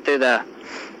 It'd run through the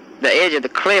edge of the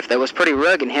cliff that was pretty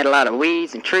rugged and had a lot of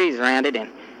weeds and trees around it, and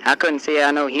I couldn't see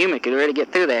how no human could really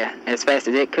get through there as fast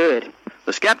as it could.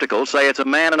 The skeptical say it's a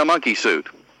man in a monkey suit,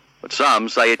 but some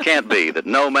say it can't be, that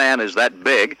no man is that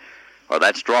big or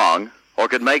that strong or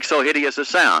could make so hideous a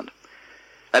sound.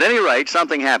 At any rate,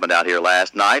 something happened out here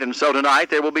last night, and so tonight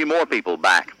there will be more people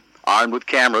back, armed with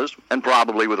cameras and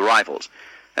probably with rifles.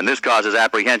 And this causes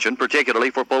apprehension, particularly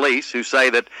for police who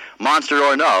say that, monster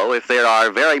or no, if there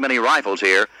are very many rifles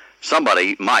here,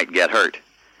 somebody might get hurt.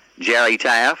 Jerry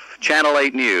Taff, Channel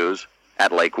 8 News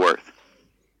at Lake Worth.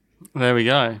 There we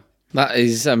go. That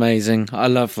is amazing. I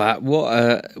love that. What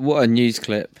a news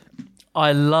clip.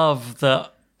 I love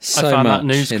that so I found much that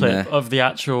news clip there. of the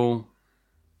actual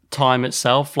time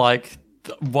itself. Like,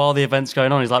 while the event's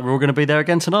going on, he's like, we're all going to be there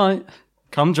again tonight.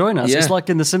 Come join us. Yeah. It's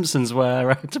like in The Simpsons,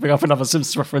 where, to bring up another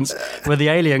Simpsons reference, where the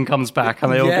alien comes back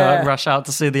and they all go rush out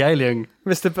to see the alien.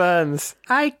 Mr. Burns.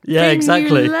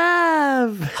 Exactly. You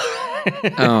love.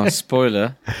 Oh,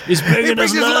 spoiler. He's bringing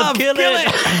us love, kill it.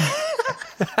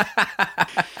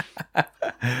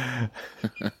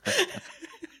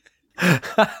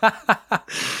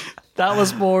 That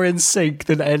was more in sync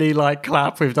than any like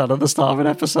clap we've done at the start of an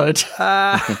episode.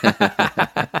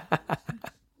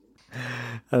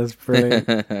 That's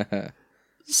brilliant.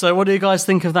 So what do you guys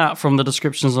think of that from the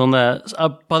descriptions on there?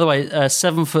 By the way,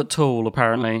 7 foot tall,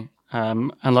 apparently.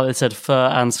 And like they said, fur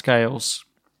and scales.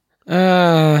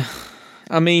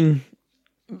 I mean,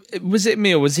 was it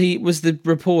me or was the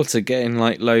reporter getting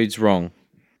like loads wrong?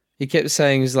 He kept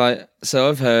saying, he's like, so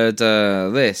I've heard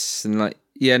this, and like,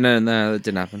 yeah, no, that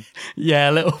didn't happen.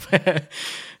 Yeah, a little bit.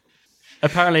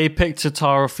 Apparently he picked a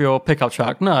tire off your pickup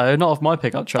truck. No, not off my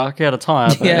pickup truck. He had a tire,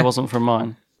 but it wasn't from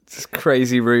mine. Just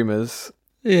crazy rumours.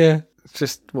 Yeah. It's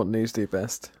just what news do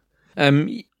best.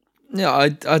 Yeah, I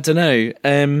don't know.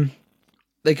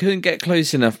 They couldn't get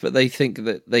close enough, but they think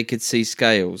that they could see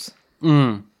scales.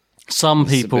 Some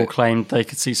people claimed they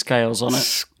could see scales on it.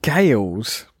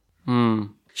 Scales?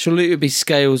 Surely it would be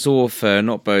scales or fur,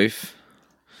 not both.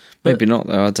 Maybe not,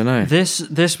 though. I don't know.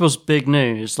 This was big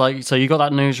news. Like, so you got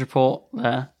that news report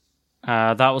there.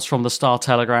 That was from the Star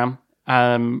Telegram.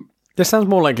 This sounds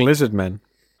more like lizard men.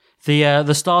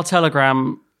 The Star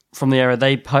Telegram from the area,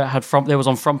 they was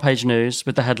on front page news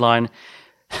with the headline,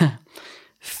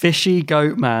 "Fishy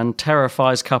Goat Man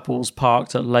Terrifies Couples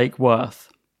Parked at Lake Worth."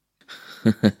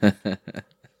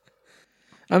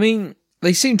 I mean,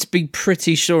 they seem to be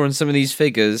pretty sure on some of these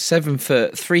figures. 7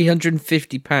 foot,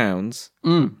 350 pounds.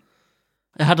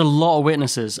 It had a lot of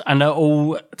witnesses, and they're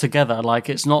all together. Like,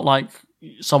 it's not like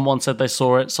someone said they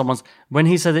saw it. When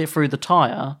he said it through the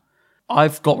tyre,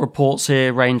 I've got reports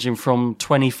here ranging from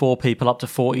 24 people up to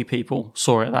 40 people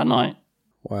saw it that night.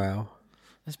 Wow.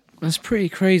 That's pretty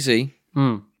crazy.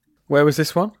 Where was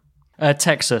this one?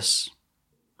 Texas,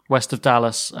 west of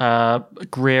Dallas,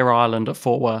 Greer Island at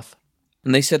Fort Worth.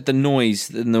 And they said the noise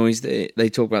that they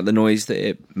talk about the noise that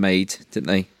it made, didn't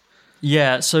they?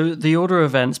 Yeah, so the order of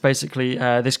events, basically,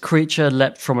 this creature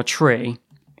leapt from a tree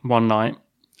one night,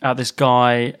 at this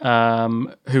guy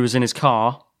who was in his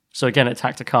car. So again, it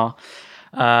attacked a car,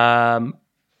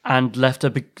 and left a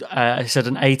big, he said,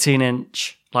 an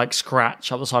 18-inch like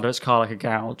scratch up the side of its car, like a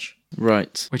gouge.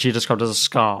 Right. Which he described as a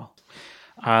scar.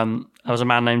 There was a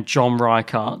man named John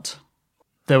Reichardt.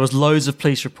 There was loads of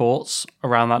police reports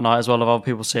around that night as well of other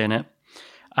people seeing it.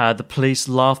 The police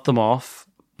laughed them off,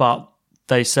 but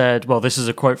they said, well, this is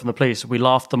a quote from the police, we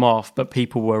laughed them off, but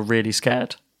people were really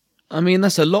scared. I mean,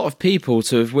 that's a lot of people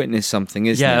to have witnessed something,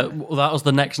 isn't it? Yeah, well, that was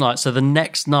the next night. So the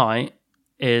next night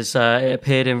is it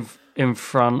appeared in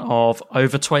front of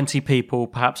over 20 people,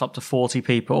 perhaps up to 40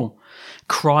 people,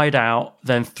 cried out,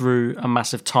 then threw a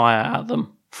massive tyre at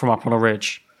them from up on a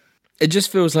ridge. It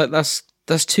just feels like that's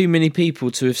too many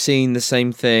people to have seen the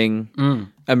same thing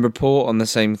and report on the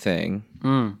same thing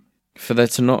for there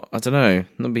to not, I don't know,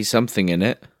 not be something in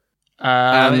it.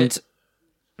 Yeah,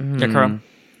 correct.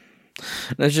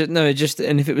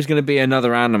 And if it was going to be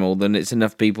another animal, then it's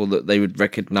enough people that they would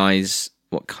recognise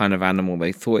what kind of animal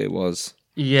they thought it was.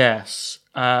 Yes.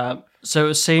 So it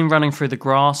was seen running through the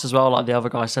grass as well, like the other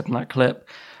guy said in that clip.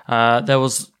 There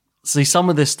was, see, some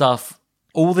of this stuff,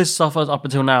 all this stuff up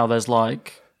until now, there's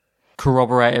like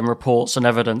corroborating reports and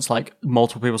evidence, like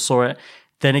multiple people saw it.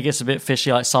 Then it gets a bit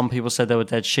fishy, like some people said there were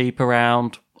dead sheep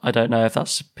around. I don't know if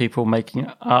that's people making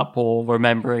it up or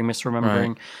misremembering.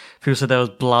 Right. People said there was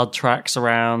blood tracks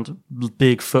around,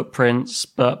 big footprints,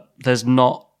 but there's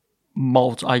not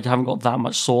I haven't got that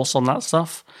much source on that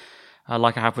stuff,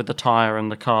 like I have with the tyre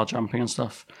and the car jumping and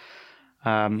stuff.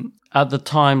 At the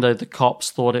time, though, the cops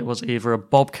thought it was either a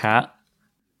bobcat.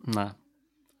 No.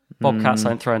 Bobcats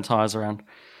ain't throwing tyres around.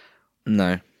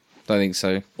 No, don't think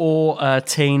so. Or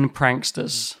teen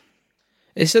pranksters.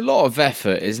 It's a lot of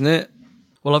effort, isn't it?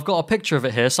 Well, I've got a picture of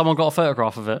it here. Someone got a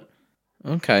photograph of it.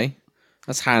 Okay.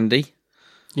 That's handy.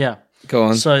 Yeah. Go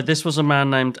on. So this was a man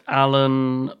named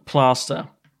Alan Plaster,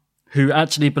 who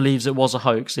actually believes it was a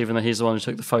hoax, even though he's the one who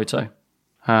took the photo.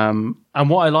 And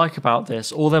what I like about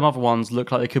this, all them other ones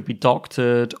look like they could be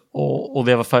doctored, or all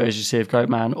the other photos you see of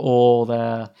Goatman, or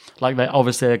they're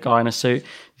obviously a guy in a suit.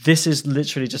 This is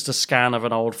literally just a scan of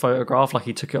an old photograph, like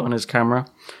he took it on his camera.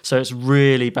 So it's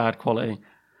really bad quality.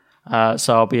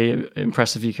 So I'll be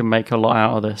impressed if you can make a lot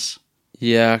out of this.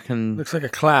 Yeah, I can. Looks like a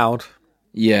cloud.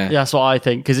 Yeah. Yeah, that's what I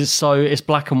think, because it's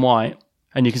black and white,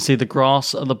 and you can see the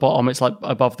grass at the bottom. It's like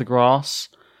above the grass,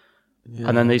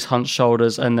 and then these hunched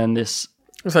shoulders, and then this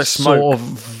like sort of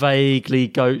vaguely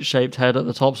goat-shaped head at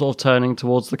the top, sort of turning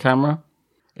towards the camera.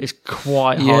 It's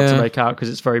quite hard to make out because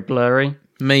it's very blurry.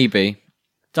 Maybe.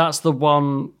 That's the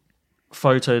one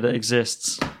photo that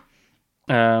exists.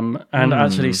 And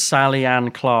actually, Sally Ann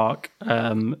Clark,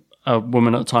 a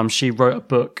woman at the time, she wrote a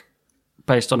book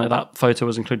based on it. That photo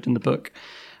was included in the book.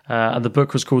 And the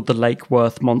book was called The Lake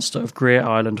Worth Monster of Greer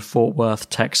Island, Fort Worth,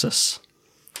 Texas.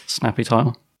 Snappy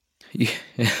title. Yeah.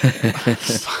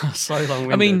 So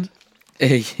long-winded. I mean,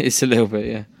 it's a little bit,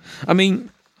 yeah. I mean,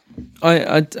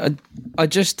 I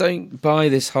just don't buy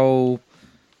this whole,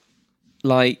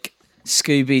 like,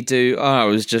 Scooby-Doo, it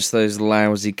was just those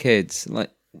lousy kids.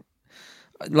 Like,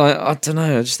 I don't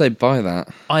know, I just don't buy that.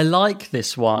 I like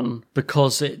this one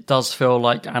because it does feel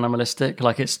like animalistic,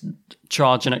 like it's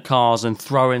charging at cars and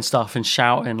throwing stuff and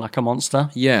shouting like a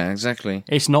monster. Yeah, exactly.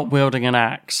 It's not wielding an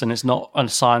axe, and it's not a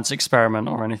science experiment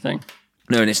or anything.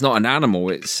 No, and it's not an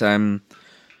animal. It's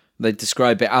they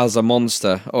describe it as a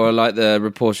monster, or like the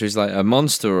reporter is like a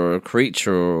monster or a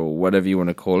creature or whatever you want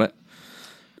to call it.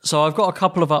 So I've got a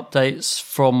couple of updates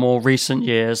from more recent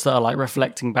years that are like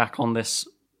reflecting back on this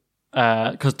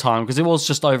because it was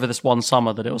just over this one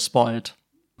summer that it was spotted.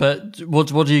 But what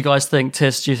do you guys think,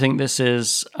 Tis? Do you think this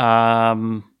is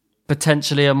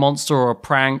potentially a monster or a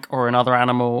prank or another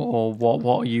animal, or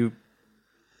what are you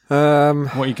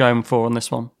going for on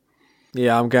this one?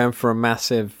 Yeah, I'm going for a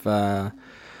massive.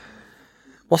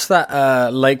 What's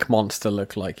that lake monster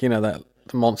look like? You know, that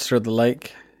the monster of the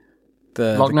lake,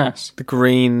 the Loch Ness, the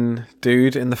green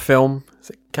dude in the film. Is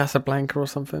it Casablanca or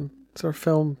something? Is there a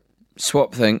film?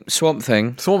 Swamp Thing.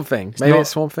 Maybe it's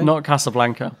Swamp Thing. Not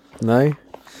Casablanca. No.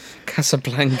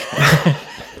 Casablanca.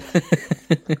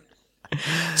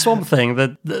 Swamp Thing,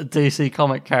 the DC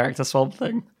comic character Swamp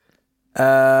Thing.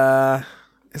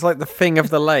 It's like the thing of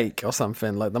the lake or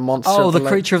something, like the monster. Oh, of the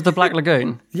creature of the Black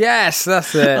Lagoon. Yes,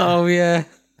 that's it. Oh yeah.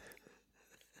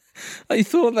 I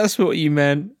thought that's what you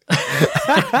meant.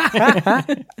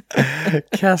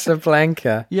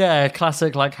 Casablanca. Yeah,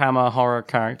 classic like Hammer horror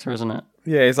character, isn't it?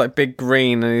 Yeah, he's like big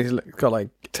green and he's got like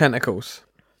tentacles.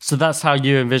 So that's how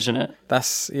you envision it?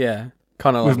 That's, yeah,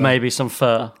 kind of like with maybe some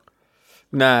fur?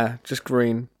 Nah, just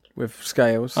green with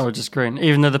scales. Oh, just green.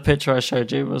 Even though the picture I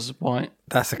showed you was white.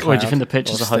 That's a cloud. Or do you think the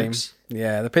picture's a steam. hoax?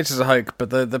 Yeah, the picture's a hoax, but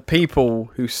the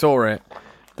people who saw it,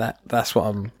 that's what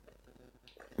I'm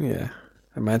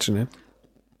imagining.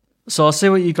 So I'll see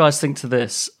what you guys think to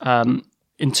this.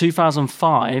 In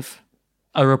 2005,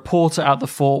 a reporter at the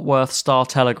Fort Worth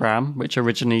Star-Telegram, which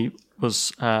originally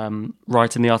was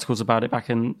writing the articles about it back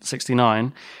in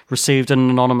 '69, received an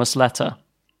anonymous letter.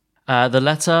 The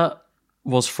letter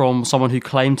was from someone who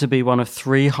claimed to be one of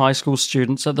 3 high school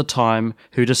students at the time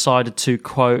who decided to,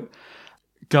 quote,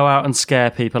 go out and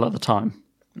scare people at the time.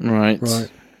 Right.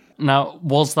 Now,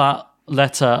 was that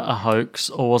letter a hoax,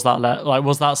 or was that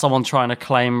was that someone trying to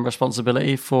claim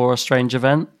responsibility for a strange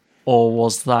event, or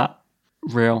was that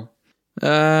real?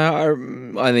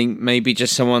 I think maybe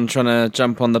just someone trying to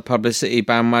jump on the publicity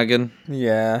bandwagon.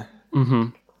 Yeah. Mm-hmm.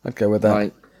 I'd go with that.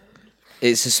 Like,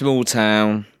 it's a small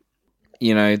town.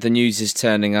 You know, the news is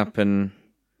turning up, and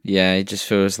yeah, it just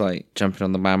feels like jumping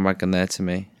on the bandwagon there to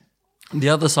me. The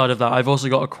other side of that, I've also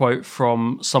got a quote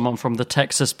from someone from the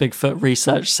Texas Bigfoot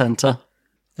Research Center.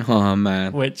 Oh,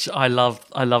 man. Which I love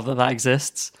that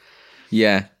exists.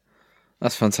 Yeah,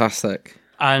 that's fantastic.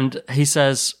 And he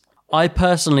says, I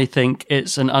personally think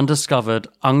it's an undiscovered,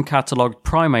 uncatalogued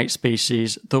primate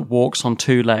species that walks on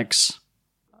 2 legs.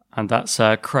 And that's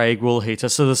Craig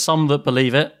Woolheater. So there's some that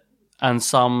believe it, and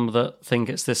some that think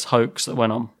it's this hoax that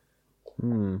went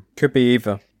on. Could be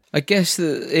either. I guess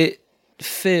that it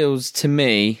feels to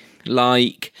me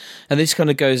like, and this kind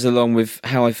of goes along with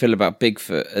how I feel about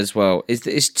Bigfoot as well, is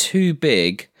that it's too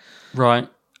big. Right.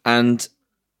 And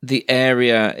the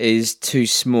area is too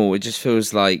small. It just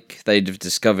feels like they'd have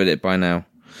discovered it by now.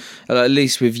 At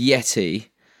least with Yeti,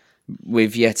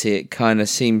 it kind of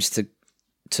seems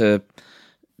to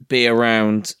be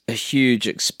around a huge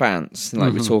expanse.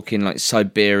 Like we're talking like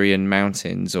Siberian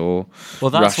mountains or Well,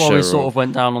 that's Russia why we sort of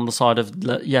went down on the side of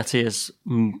Yeti as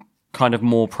kind of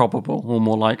more probable or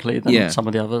more likely than some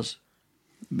of the others.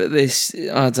 But this,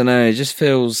 I don't know, it just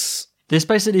feels... This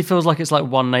basically feels like it's like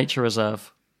one nature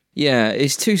reserve. Yeah,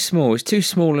 it's too small. It's too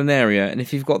small an area, and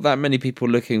if you've got that many people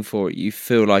looking for it, you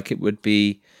feel like it would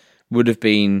have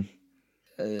been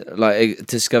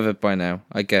discovered by now,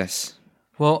 I guess.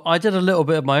 Well, I did a little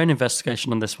bit of my own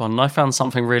investigation on this one, and I found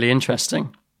something really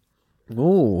interesting.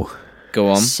 Ooh. Go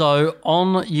on. So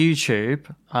on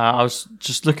YouTube, I was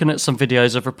just looking at some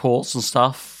videos of reports and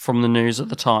stuff from the news at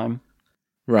the time.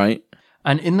 Right.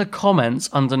 And in the comments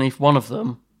underneath one of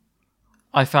them,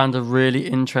 I found a really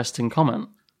interesting comment.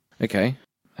 Okay.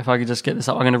 If I could just get this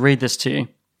up, I'm going to read this to you.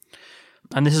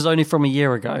 And this is only from a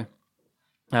year ago.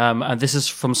 And this is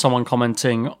from someone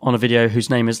commenting on a video whose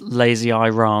name is Lazy Eye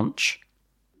Ranch.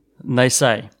 And they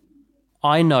say,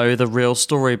 I know the real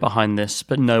story behind this,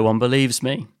 but no one believes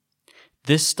me.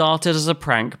 This started as a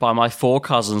prank by my 4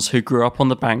 cousins who grew up on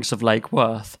the banks of Lake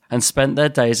Worth and spent their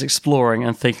days exploring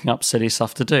and thinking up silly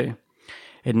stuff to do.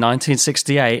 In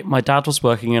 1968, my dad was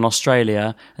working in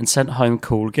Australia and sent home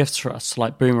cool gifts for us,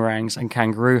 like boomerangs and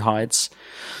kangaroo hides.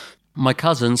 My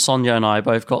cousin, Sonia, and I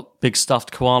both got big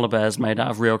stuffed koala bears made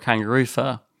out of real kangaroo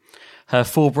fur. Her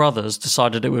 4 brothers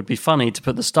decided it would be funny to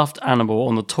put the stuffed animal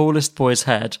on the tallest boy's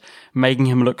head, making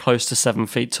him look close to 7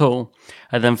 feet tall,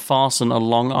 and then fasten a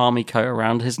long army coat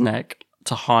around his neck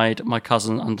to hide my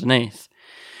cousin underneath.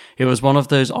 It was one of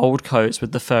those old coats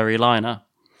with the furry liner,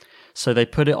 so they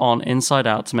put it on inside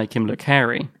out to make him look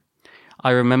hairy. I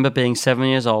remember being 7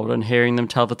 years old and hearing them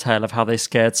tell the tale of how they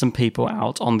scared some people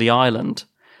out on the island,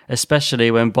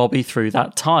 especially when Bobby threw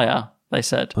that tire, they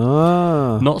said.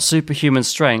 Not superhuman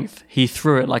strength, he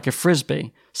threw it like a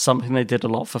frisbee, something they did a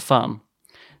lot for fun.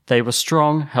 They were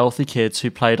strong, healthy kids who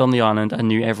played on the island and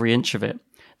knew every inch of it.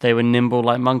 They were nimble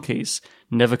like monkeys,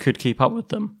 never could keep up with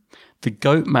them. The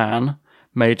Goat Man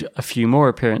made a few more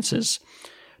appearances,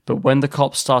 but when the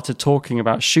cops started talking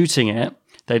about shooting it,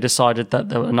 they decided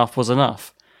that enough was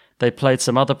enough. They played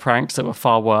some other pranks that were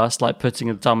far worse, like putting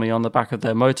a dummy on the back of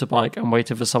their motorbike and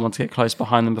waited for someone to get close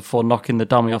behind them before knocking the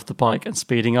dummy off the bike and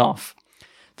speeding off.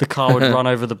 The car would run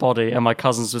over the body and my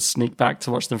cousins would sneak back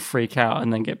to watch them freak out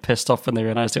and then get pissed off when they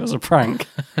realised it was a prank.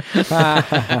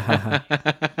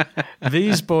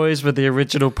 These boys were the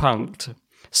original punked.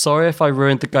 Sorry if I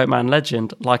ruined the Goatman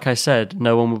legend. Like I said,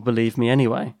 no one would believe me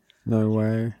anyway. No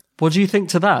way. What do you think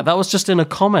to that? That was just in a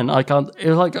comment. It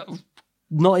was like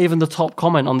not even the top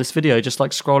comment on this video, just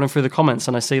like scrolling through the comments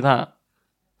and I see that.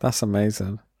 That's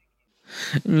amazing.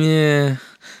 Yeah.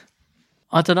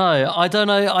 I don't know.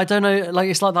 Like,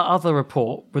 it's like that other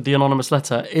report with the anonymous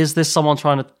letter. Is this someone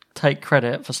trying to take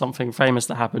credit for something famous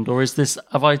that happened, or is this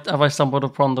have I stumbled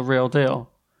upon the real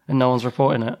deal and no one's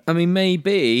reporting it? I mean,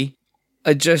 maybe.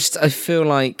 I feel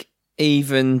like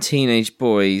even teenage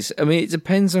boys. I mean, it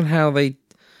depends on how they...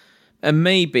 And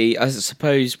maybe, I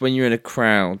suppose, when you're in a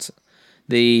crowd,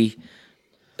 the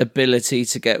ability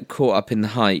to get caught up in the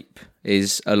hype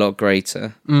is a lot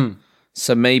greater.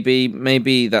 So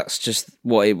maybe that's just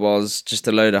what it was, just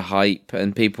a load of hype,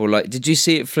 and people like, did you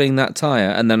see it fling that tyre?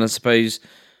 And then I suppose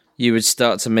you would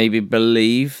start to maybe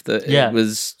believe that it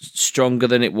was stronger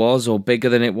than it was or bigger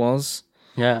than it was.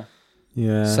 Yeah.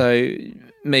 So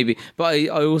maybe, but I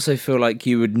also feel like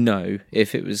you would know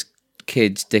if it was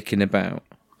kids dicking about.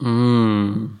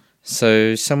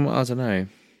 So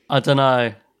I don't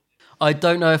know. I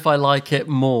don't know if I like it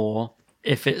more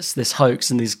if it's this hoax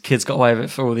and these kids got away with it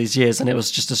for all these years and it was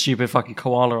just a stupid fucking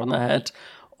koala on their head,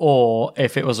 or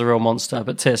if it was a real monster.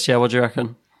 But Tiss, what do you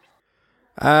reckon?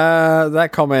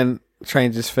 That comment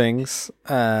changes things.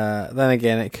 Then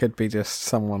again, it could be just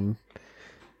someone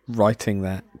writing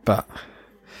that, but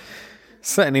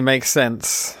certainly makes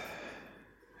sense.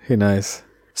 Who knows?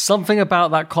 Something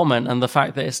about that comment and the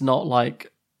fact that it's not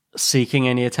like seeking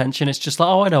any attention. It's just like,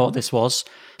 oh, I know what this was.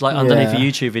 Like underneath a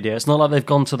YouTube video. It's not like they've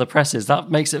gone to the presses.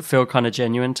 That makes it feel kind of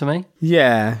genuine to me.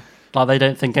 Yeah. Like they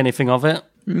don't think anything of it.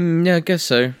 Yeah, I guess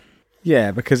so.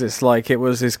 Yeah, because it's like it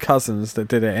was his cousins that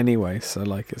did it anyway, so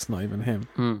like it's not even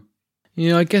him.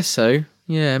 Yeah, I guess so.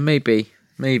 Yeah, maybe.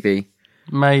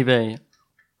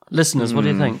 Listeners, what do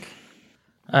you think?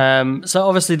 So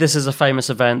obviously this is a famous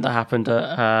event that happened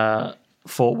at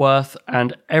Fort Worth,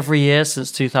 and every year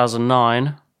since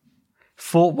 2009,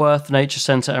 Fort Worth Nature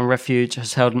Centre and Refuge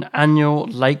has held an annual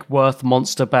Lake Worth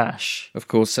Monster Bash. Of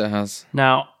course it has.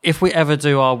 Now, if we ever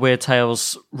do our Weird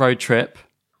Tales road trip,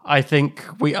 I think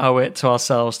we owe it to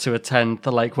ourselves to attend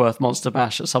the Lake Worth Monster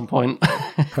Bash at some point.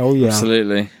 Oh yeah.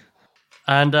 Absolutely.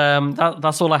 And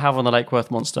that's all I have on the Lake Worth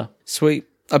Monster. Sweet.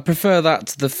 I prefer that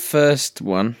to the first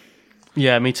one.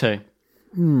 Yeah, me too.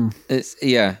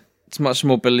 It's much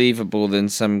more believable than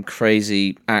some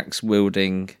crazy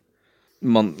axe-wielding,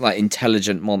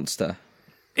 intelligent monster.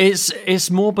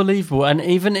 It's more believable, and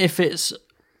even if it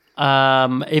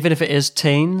is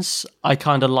teens, I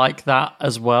kind of like that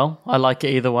as well. I like it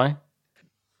either way.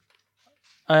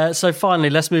 So finally,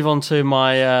 let's move on to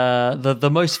my the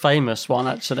most famous one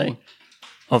actually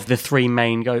of the three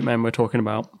main goat men we're talking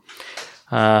about.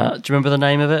 Do you remember the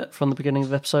name of it from the beginning of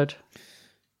the episode?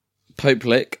 Pope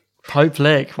Lick. Pope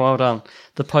Lick, well done.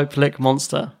 The Pope Lick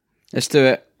monster. Let's do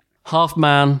it. Half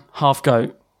man, half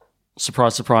goat.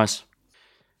 Surprise, surprise.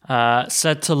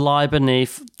 Said to lie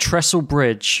beneath Trestle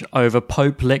Bridge over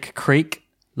Pope Lick Creek,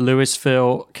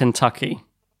 Louisville, Kentucky.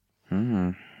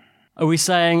 Are we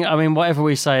saying, whatever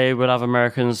we say, we'll have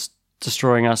Americans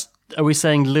destroying us. Are we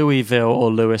saying Louisville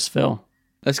or Louisville?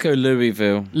 Let's go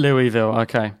Louisville. Louisville,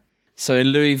 okay. So in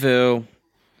Louisville,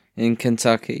 in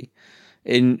Kentucky.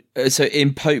 In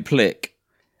Pope Lick.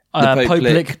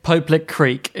 Pope Lick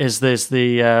Creek is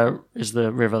the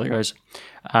river that goes.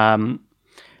 And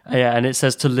it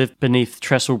says to live beneath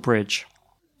Trestle Bridge.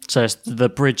 So it's the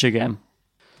bridge again.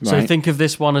 Right. So think of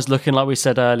this one as looking like we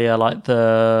said earlier, like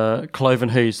the cloven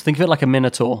hooves. Think of it like a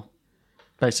minotaur,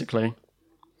 basically.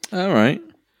 All right.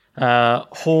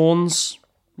 Horns,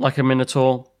 like a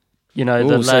minotaur. The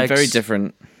legs. So very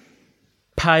different.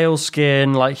 Pale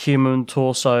skin, like human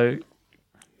torso.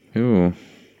 Ooh.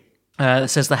 It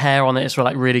says the hair on it is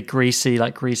like really greasy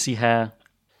hair.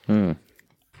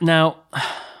 Now,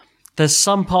 there's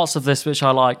some parts of this which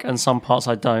I like and some parts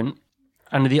I don't.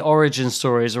 And the origin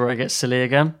story is where it gets silly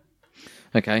again.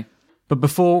 Okay. But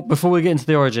before we get into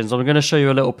the origins, I'm going to show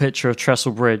you a little picture of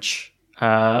Trestle Bridge,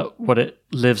 what it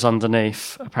lives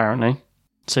underneath, apparently,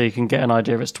 so you can get an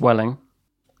idea of its dwelling.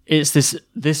 It's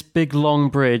this big long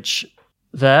bridge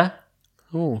there.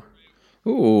 Oh.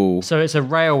 Ooh. So it's a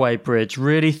railway bridge,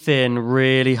 really thin,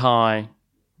 really high,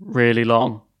 really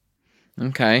long.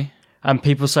 Okay. And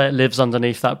people say it lives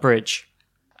underneath that bridge.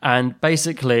 And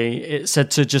basically, it's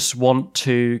said to just want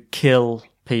to kill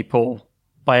people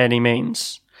by any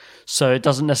means. So it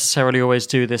doesn't necessarily always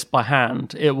do this by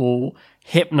hand. It will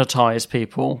hypnotize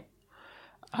people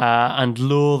and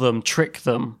lure them, trick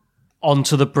them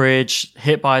onto the bridge,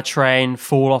 hit by a train,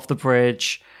 fall off the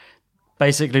bridge.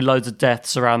 Basically, loads of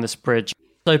deaths around this bridge.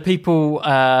 So people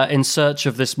in search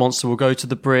of this monster will go to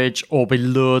the bridge or be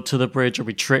lured to the bridge or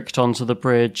be tricked onto the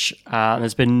bridge. And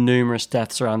there's been numerous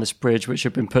deaths around this bridge which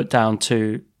have been put down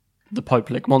to the Pope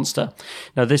Lick monster.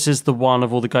 Now, this is the one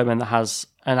of all the goatmen that has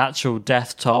an actual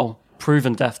death toll,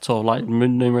 proven death toll, like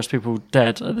numerous people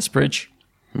dead at this bridge.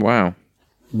 Wow.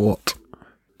 What?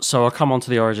 So I'll come on to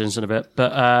the origins in a bit.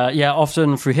 But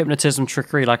often through hypnotism,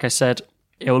 trickery, like I said,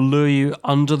 it'll lure you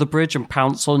under the bridge and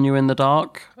pounce on you in the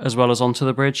dark, as well as onto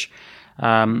the bridge.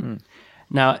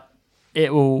 Now,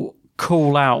 it will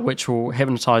call out, which will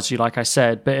hypnotize you, like I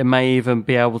said, but it may even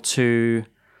be able to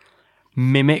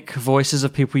mimic voices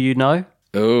of people you know.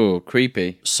 Oh,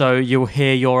 creepy. So you'll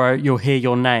hear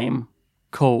your name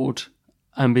called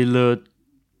and be lured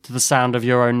to the sound of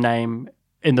your own name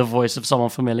in the voice of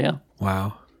someone familiar.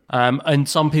 Wow. And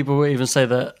some people will even say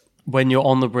that when you're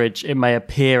on the bridge, it may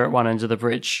appear at one end of the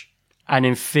bridge, and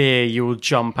in fear, you will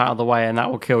jump out of the way and that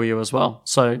will kill you as well.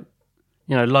 So,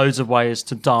 loads of ways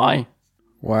to die.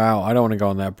 Wow, I don't want to go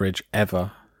on that bridge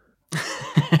ever.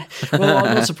 Well,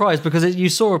 I'm not surprised because you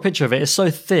saw a picture of it. It's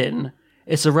so thin.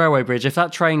 It's a railway bridge. If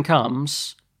that train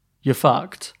comes, you're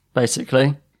fucked,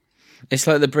 basically. It's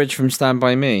like the bridge from Stand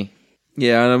By Me.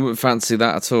 Yeah, I don't fancy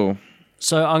that at all.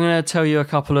 So I'm going to tell you a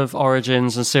couple of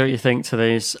origins and see what you think to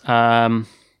these.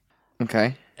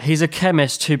 Okay. He's a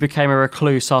chemist who became a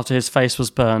recluse after his face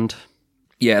was burned.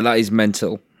 Yeah, that is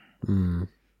mental.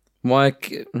 Why?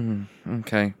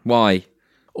 Okay, why?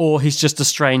 Or he's just a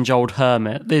strange old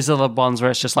hermit. These are the ones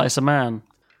where it's just like, it's a man.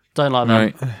 Don't like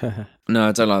that. Right. No,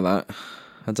 I don't like that.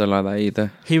 I don't like that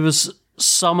either. He was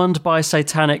summoned by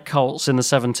satanic cults in the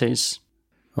 70s.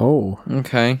 Oh.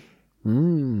 Okay.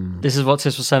 This is what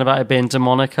Tis was saying about it being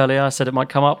demonic earlier. I said it might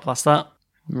come up. That's that.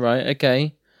 Right,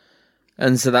 okay.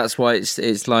 And so that's why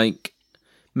it's like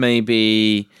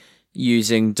maybe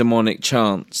using demonic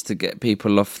chants to get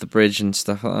people off the bridge and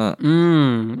stuff like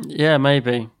that. Yeah,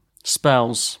 maybe.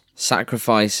 Spells.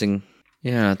 Sacrificing.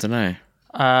 Yeah, I don't know.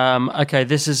 Okay,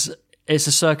 it's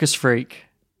a circus freak.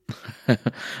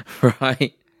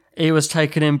 Right. He was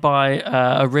taken in by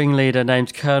a ringleader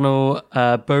named Colonel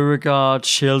Beauregard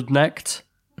Schildknecht,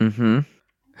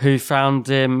 who found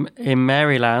him in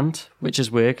Maryland, which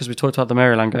is weird because we talked about the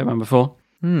Maryland goat man before.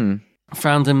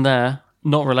 Found him there,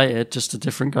 not related, just a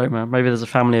different goat man. Maybe there's a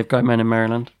family of goat men in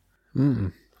Maryland.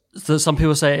 So some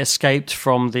people say it escaped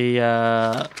from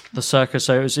the circus,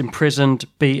 so it was imprisoned,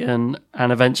 beaten,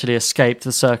 and eventually escaped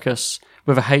the circus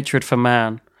with a hatred for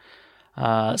man.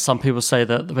 Some people say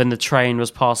that when the train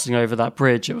was passing over that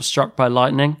bridge, it was struck by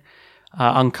lightning,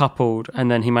 uncoupled,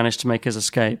 and then he managed to make his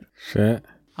escape. Shit.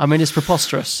 I mean, it's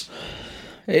preposterous.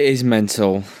 It is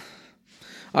mental.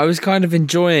 I was kind of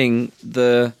enjoying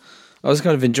this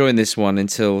one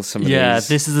until some of these... Yeah,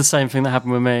 this is the same thing that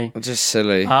happened with me. Just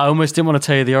silly. I almost didn't want to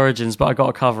tell you the origins, but I got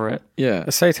to cover it. Yeah.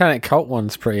 The satanic cult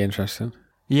one's pretty interesting.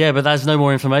 Yeah, but there's no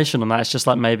more information on that. It's just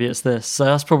like, maybe it's this. So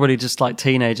that's probably just like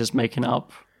teenagers making it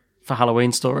up for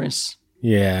Halloween stories.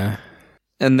 Yeah.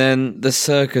 And then the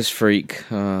circus freak.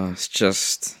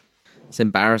 It's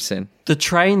embarrassing. The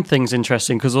train thing's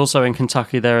interesting because also in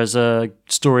Kentucky there is a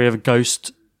story of a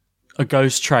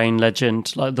ghost train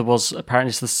legend. Like there was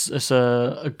apparently it's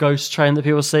a ghost train that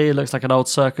people see. It looks like an old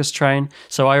circus train.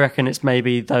 So I reckon it's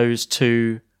maybe those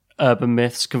two urban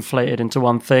myths conflated into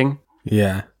one thing.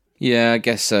 Yeah. Yeah, I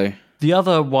guess so. The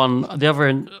other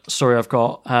story I've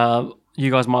got, you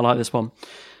guys might like this one.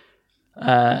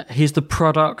 He's the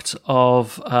product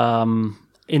of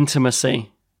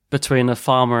intimacy between a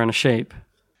farmer and a sheep.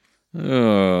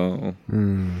 Oh.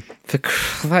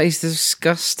 That is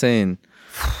disgusting.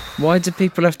 Why do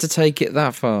people have to take it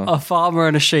that far? A farmer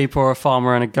and a sheep or a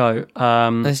farmer and a goat.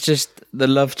 That's just the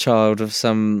love child of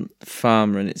some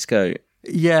farmer and its goat.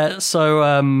 Yeah,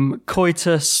 so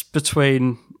coitus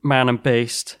between man and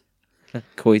beast.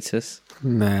 Coitus?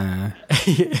 Nah.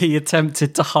 He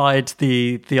attempted to hide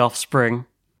the offspring,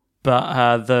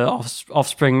 but the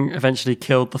offspring eventually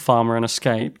killed the farmer and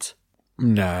escaped.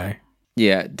 No.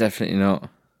 Yeah, definitely not.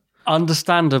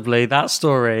 Understandably, that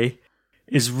story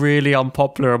is really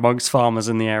unpopular amongst farmers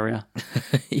in the area.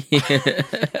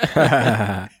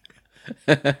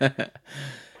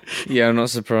 Yeah, I'm not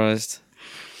surprised.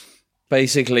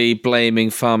 Basically blaming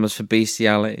farmers for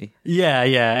bestiality. Yeah,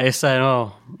 it's saying,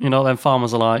 oh, you know what them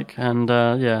farmers are like, and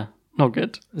yeah, not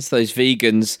good. It's those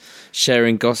vegans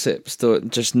sharing gossips,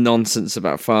 just nonsense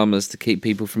about farmers to keep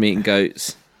people from eating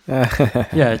goats.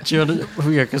 Yeah,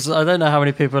 because I don't know how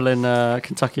many people in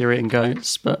Kentucky are eating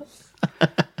goats, but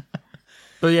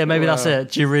yeah, maybe that's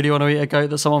it. Do you really want to eat a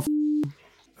goat that someone?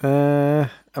 I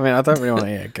mean, I don't really want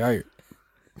to eat a goat.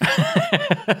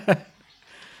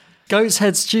 Goat's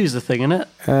head stew's the thing, isn't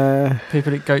it?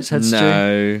 People eat goat's head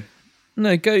stew.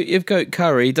 No, you have goat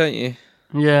curry, don't you?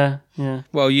 Yeah.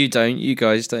 Well, you don't. You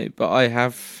guys don't. But I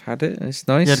have had it. It's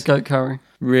nice. You had goat curry.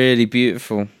 Really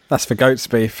beautiful. That's for goat's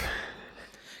beef.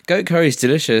 Goat curry is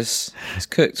delicious. It's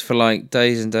cooked for like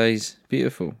days and days.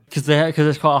 Beautiful. Because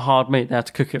it's quite a hard meat. They have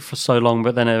to cook it for so long,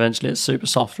 but then eventually it's super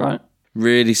soft, right?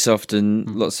 Really soft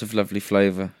and lots of lovely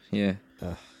flavour. Yeah.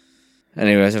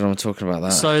 Anyway, I don't know what I'm talking about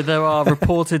that. So there are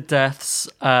reported deaths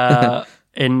in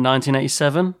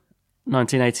 1987,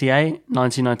 1988,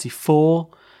 1994.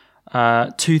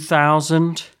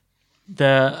 2000.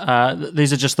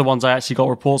 These are just the ones I actually got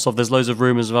reports of. There's loads of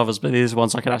rumours of others, but these are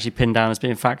ones I can actually pin down as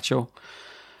being factual.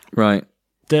 Right.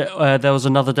 There was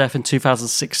another death in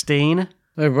 2016.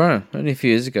 Oh, right. Only a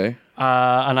few years ago.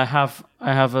 And I have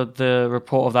the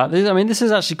report of that. I mean, this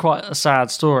is actually quite a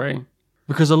sad story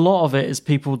because a lot of it is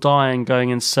people dying going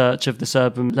in search of this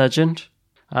urban legend.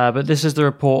 But this is the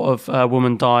report of a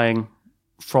woman dying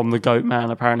from the Goat Man,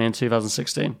 apparently in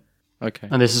 2016. Okay.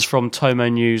 And this is from Tomo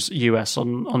News US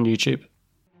on YouTube.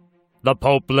 The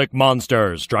Pope Lick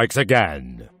Monster strikes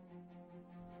again.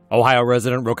 Ohio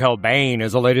resident Raquel Bain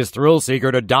is the latest thrill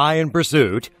seeker to die in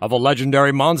pursuit of a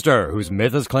legendary monster whose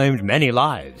myth has claimed many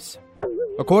lives.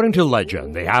 According to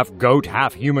legend, the half-goat,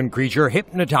 half-human creature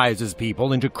hypnotizes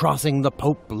people into crossing the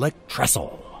Pope Lick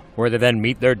Trestle, where they then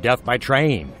meet their death by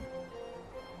train.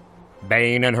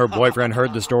 Bain and her boyfriend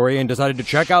heard the story and decided to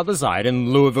check out the site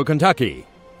in Louisville, Kentucky.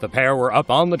 The pair were up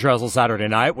on the trestle Saturday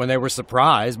night when they were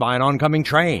surprised by an oncoming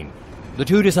train. The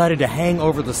two decided to hang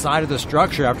over the side of the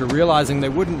structure after realizing they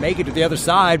wouldn't make it to the other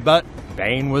side, but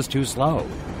Bain was too slow.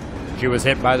 She was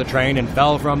hit by the train and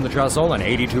fell from the trestle, an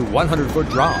 80 to 100-foot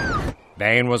drop.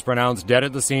 Bain was pronounced dead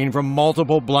at the scene from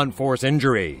multiple blunt force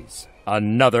injuries.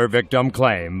 Another victim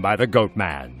claimed by the Goat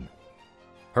Man.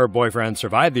 Her boyfriend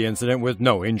survived the incident with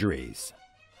no injuries.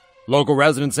 Local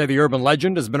residents say the urban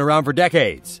legend has been around for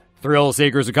decades. Thrill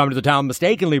seekers who come to the town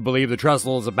mistakenly believe the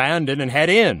trestle is abandoned and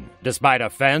head in, despite a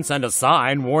fence and a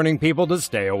sign warning people to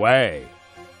stay away.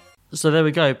 So there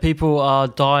we go. People are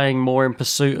dying more in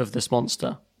pursuit of this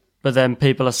monster. But then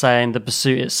people are saying the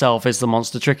pursuit itself is the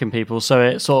monster tricking people. So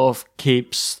it sort of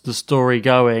keeps the story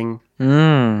going.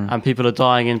 And people are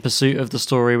dying in pursuit of the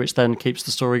story, which then keeps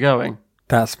the story going.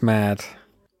 That's mad.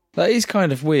 That is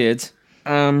kind of weird.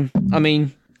 I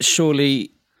mean,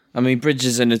 surely...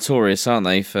 bridges are notorious, aren't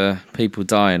they, for people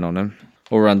dying on them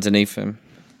or underneath them?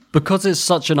 Because it's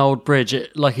such an old bridge,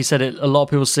 like you said, a lot of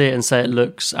people see it and say it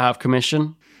looks out of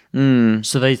commission.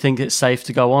 So they think it's safe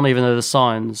to go on, even though the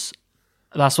signs.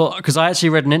 That's what. Because I actually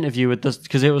read an interview with this,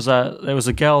 because there was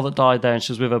a girl that died there and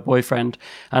she was with her boyfriend,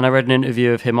 and I read an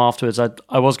interview of him afterwards.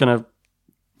 I was going to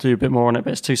do a bit more on it,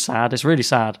 but it's too sad. It's really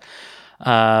sad.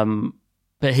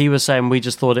 But he was saying we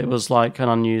just thought it was like an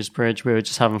unused bridge. We were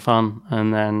just having fun.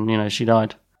 And then, she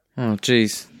died. Oh,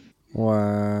 jeez.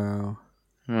 Wow.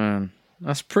 Man,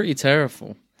 that's pretty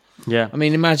terrible. Yeah. I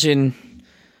mean, imagine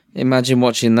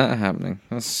watching that happening.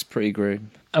 That's pretty grim.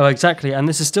 Oh, exactly. And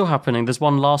this is still happening. There's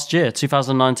one last year,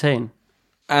 2019.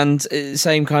 And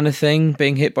same kind of thing,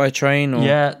 being hit by a train? Or?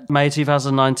 Yeah, May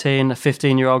 2019, a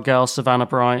 15-year-old girl, Savannah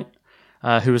Bright,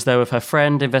 who was there with her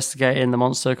friend investigating the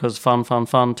monster because fun,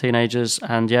 teenagers,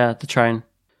 and the train.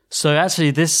 So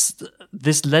actually this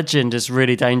legend is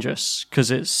really dangerous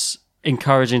because it's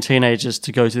encouraging teenagers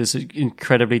to go to this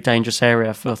incredibly dangerous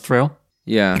area for a thrill.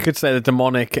 Yeah. You could say the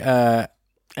demonic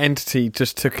entity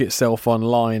just took itself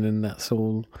online and that's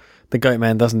all. The Goat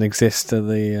Man doesn't exist to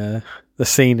the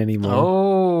scene anymore.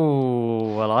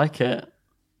 Oh, I like it.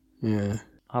 Yeah.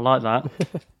 I like that.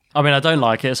 I mean, I don't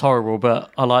like it. It's horrible,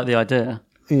 but I like the idea.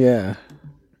 Yeah.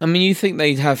 I mean, you think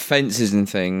they'd have fences and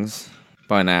things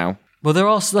by now. Well, there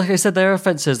are, like I said, there are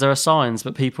fences, there are signs,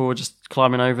 but people were just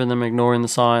climbing over them, ignoring the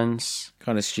signs.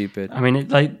 Kind of stupid. I mean,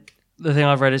 the thing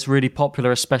I've read is really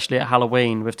popular, especially at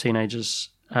Halloween with teenagers.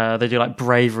 They do like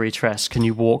bravery tress. Can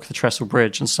you walk the Trestle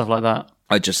Bridge and stuff like that?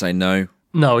 I'd just say no.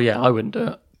 No, yeah, I wouldn't do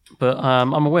it. But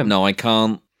I'm a wimp. No, I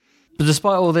can't. But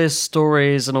despite all these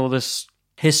stories and all this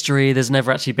history, there's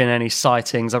never actually been any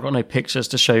sightings. I've got no pictures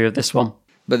to show you of this one.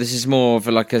 But this is more of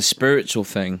like a spiritual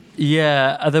thing.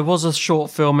 Yeah, there was a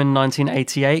short film in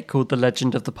 1988 called The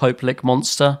Legend of the Pope Lick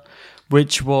Monster,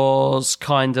 which was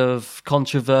kind of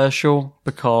controversial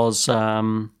because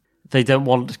they don't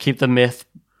want to keep the myth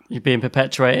being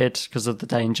perpetuated because of the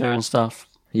danger and stuff.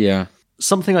 Yeah.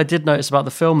 Something I did notice about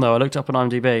the film, though, I looked up on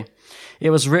IMDb. It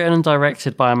was written and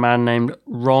directed by a man named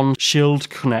Ron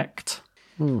Schildknecht.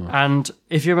 And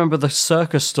if you remember the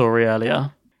circus story earlier,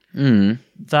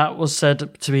 that was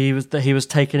said to be that he was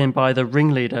taken in by the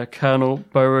ringleader, Colonel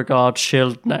Beauregard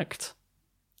Schildknecht.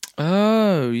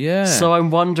 Oh, yeah. So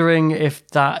I'm wondering if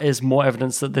that is more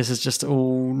evidence that this is just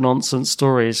all nonsense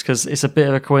stories, because it's a bit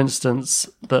of a coincidence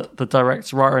that the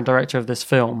writer and director of this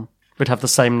film would have the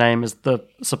same name as the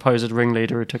supposed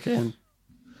ringleader who took it in.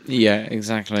 Yeah,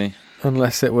 exactly.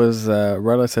 Unless it was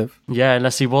relative. Yeah,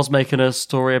 unless he was making a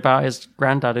story about his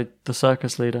granddad, the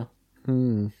circus leader.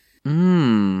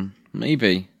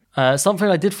 Maybe. Something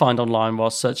I did find online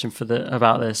while searching for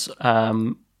about this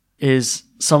is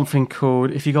something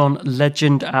called, if you go on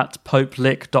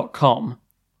legendatpopelick.com,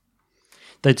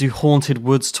 they do haunted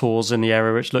woods tours in the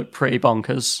area which look pretty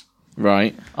bonkers.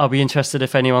 Right. I'll be interested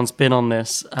if anyone's been on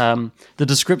this. The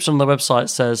description on the website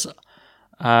says,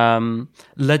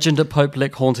 Legend at Pope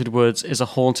Lick Haunted Woods is a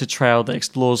haunted trail that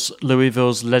explores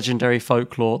Louisville's legendary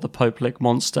folklore, the Pope Lick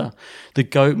Monster. The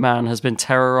Goat Man has been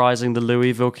terrorizing the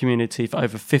Louisville community for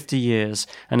over 50 years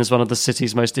and is one of the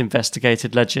city's most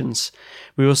investigated legends.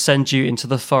 We will send you into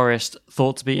the forest,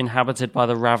 thought to be inhabited by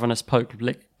the ravenous Pope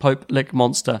Lick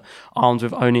Monster, armed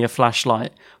with only a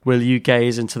flashlight. Will you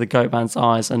gaze into the Goat Man's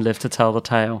eyes and live to tell the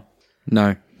tale?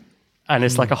 No. And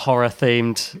it's like a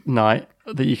horror-themed night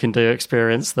that you can do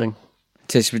experience thing.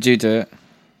 Tish, would you do it?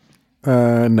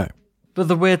 No. But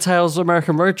the Weird Tales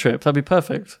American Road Trip, that'd be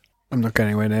perfect. I'm not going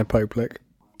anywhere near Pope Lick.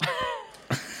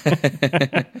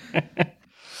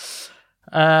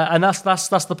 And that's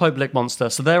the Pope Lick Monster.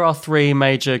 So there are 3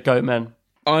 major goat men.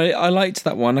 I liked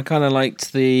that one. I kind of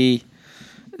liked that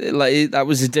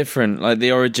was different. Like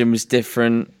the origin was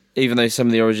different, even though some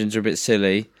of the origins are a bit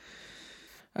silly.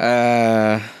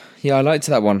 Yeah, I liked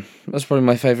that one. That's probably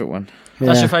my favourite one.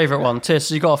 That's your favourite one.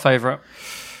 Tis, you got a favourite?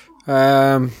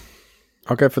 I'll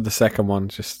go for the second one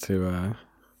just to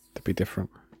be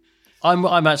different.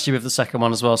 I'm actually with the second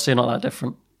one as well, so you're not that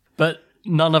different. But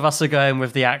none of us are going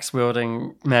with the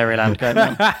axe-wielding Maryland goat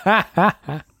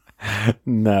man.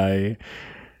 No.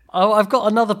 Oh, I've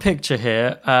got another picture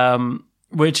here,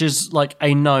 which is like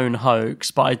a known hoax,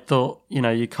 but I thought,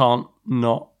 you can't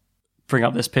not bring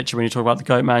up this picture when you talk about the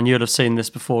goat man. You'd have seen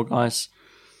this before, guys.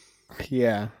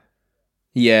 Yeah.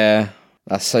 Yeah,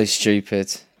 that's so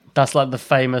stupid. That's like the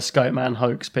famous goat man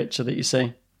hoax picture that you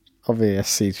see.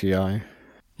 Obvious CGI.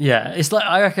 Yeah, it's like,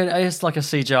 I reckon it's like a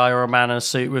CGI or a man in a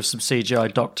suit with some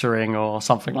CGI doctoring or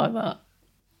something like that.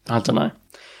 I don't know.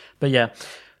 But yeah.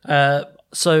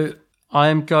 So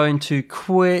I'm going to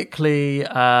quickly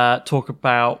talk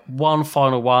about one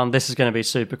final one. This is going to be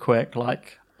super quick.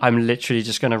 Like, I'm literally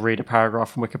just going to read a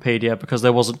paragraph from Wikipedia because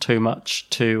there wasn't too much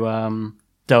to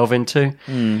delve into.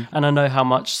 And I know how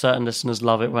much certain listeners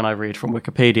love it when I read from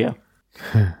Wikipedia.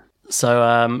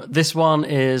 So this one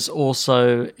is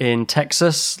also in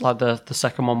Texas, like the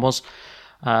second one was.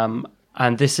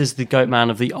 And this is the Goat Man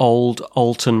of the Old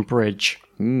Alton Bridge,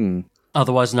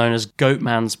 otherwise known as Goat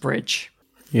Man's Bridge.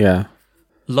 Yeah.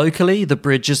 Locally, the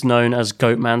bridge is known as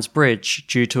Goat Man's Bridge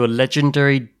due to a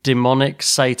legendary demonic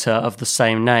satyr of the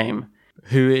same name,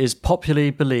 who is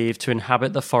popularly believed to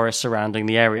inhabit the forest surrounding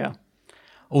the area.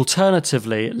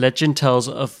 Alternatively, legend tells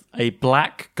of a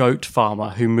black goat farmer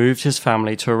who moved his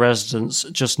family to a residence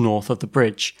just north of the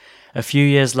bridge. A few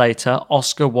years later,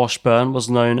 Oscar Washburn was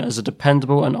known as a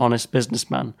dependable and honest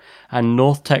businessman, and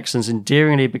North Texans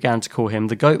endearingly began to call him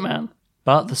the Goat Man.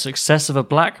 But the success of a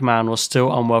black man was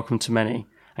still unwelcome to many,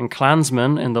 and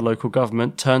Klansmen in the local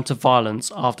government turned to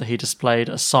violence after he displayed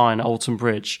a sign at Alton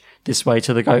Bridge, "This way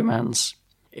to the Goat Man's."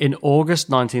 In August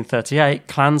 1938,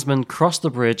 Klansmen crossed the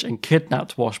bridge and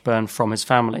kidnapped Washburn from his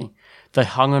family. They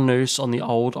hung a noose on the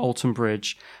old Alton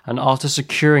Bridge, and after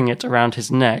securing it around his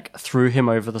neck, threw him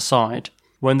over the side.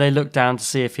 When they looked down to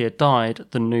see if he had died,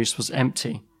 the noose was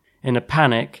empty. In a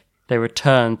panic, they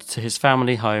returned to his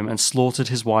family home and slaughtered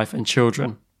his wife and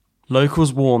children.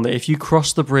 Locals warn that if you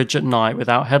cross the bridge at night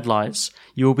without headlights,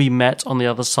 you will be met on the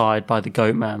other side by the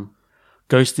Goat Man.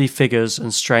 Ghostly figures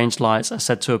and strange lights are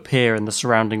said to appear in the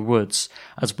surrounding woods,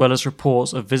 as well as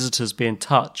reports of visitors being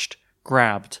touched,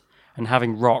 grabbed, and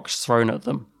having rocks thrown at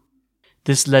them.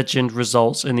 This legend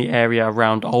results in the area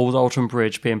around Old Alton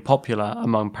Bridge being popular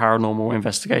among paranormal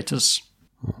investigators.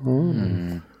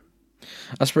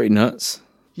 That's pretty nuts.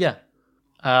 Yeah.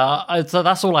 So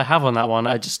that's all I have on that one.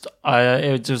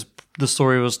 The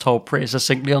story was told pretty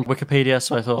succinctly on Wikipedia,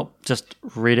 so I thought just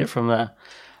read it from there.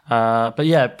 But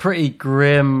yeah, pretty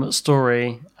grim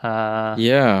story.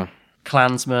 Yeah.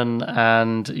 Klansmen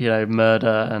and,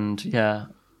 murder and,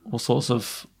 all sorts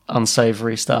of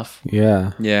unsavory stuff.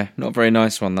 Yeah. Yeah, not a very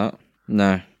nice one, that.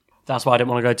 No. That's why I didn't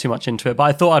want to go too much into it, but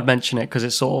I thought I'd mention it because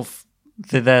it's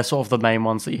they're sort of the main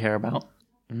ones that you hear about.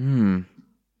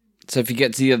 So if you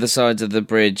get to the other side of the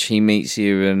bridge, he meets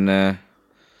you and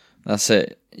that's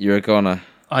it. You're a goner.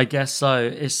 I guess so.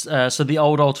 It's so the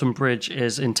Old Alton Bridge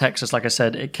is in Texas. Like I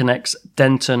said, it connects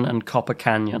Denton and Copper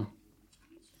Canyon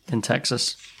in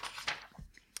Texas.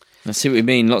 I see what you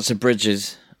mean. Lots of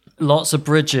bridges. Lots of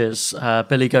bridges.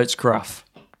 Billy Goat's gruff.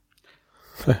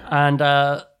 And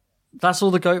that's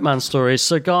all the Goat Man stories.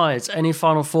 So guys, any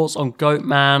final thoughts on Goat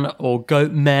Man or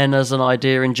Goat Men as an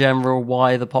idea in general?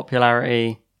 Why the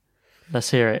popularity?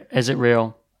 Let's hear it. Is it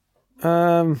real?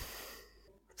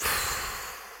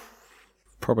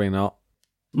 Probably not.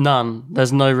 None.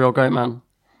 There's no real Goat Man.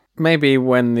 Maybe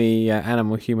when the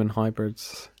animal-human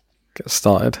hybrids get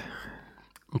started.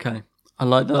 Okay. I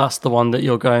like that that's the one that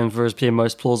you're going for as being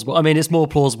most plausible. I mean, it's more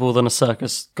plausible than a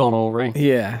circus gone awry.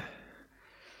 Yeah.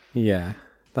 Yeah.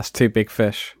 That's two big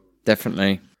fish.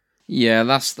 Definitely. Yeah,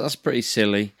 that's pretty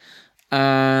silly.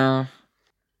 Yeah,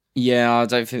 I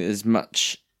don't think there's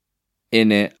much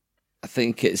in it. I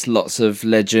think it's lots of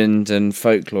legend and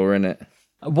folklore in it.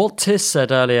 What Tis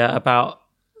said earlier about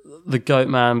the goat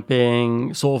man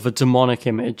being sort of a demonic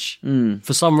image,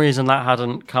 for some reason that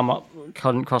hadn't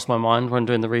crossed my mind when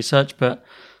doing the research, but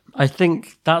I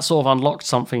think that sort of unlocked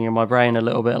something in my brain a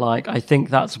little bit. Like, I think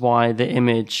that's why the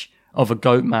image of a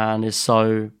goat man is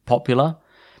so popular,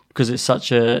 because it's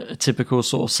such a typical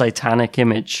sort of satanic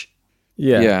image.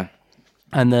 Yeah.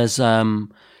 And there's,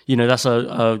 that's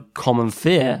a common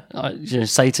fear,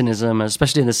 Satanism,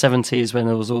 especially in the 70s when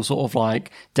there was all sort of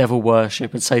like devil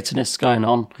worship and Satanists going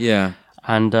on. Yeah.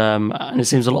 And it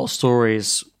seems a lot of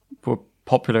stories were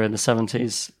popular in the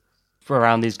 70s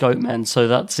around these goat men, so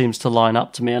that seems to line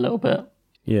up to me a little bit.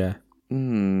 Yeah.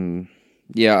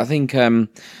 Yeah, I think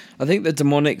the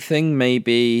demonic thing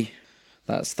maybe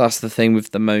that's the thing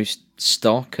with the most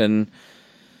stock, and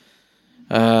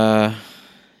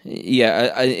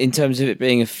in terms of it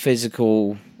being a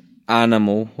physical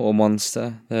animal or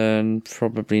monster, then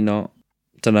probably not.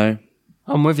 Don't know.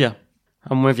 I'm with you.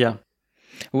 Are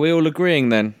we all agreeing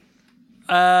then?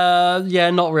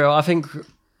 Yeah, not real. I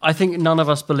think none of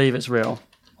us believe it's real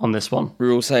on this one.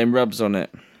 We're all saying rubs on it.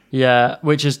 Yeah,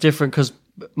 which is different because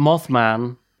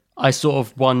Mothman, I sort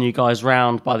of won you guys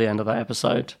round by the end of that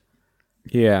episode.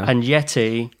 Yeah. And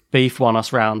Yeti, Beef won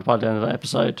us round by the end of that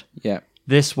episode. Yeah.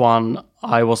 This one,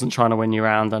 I wasn't trying to win you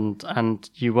round, and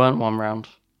you weren't one round.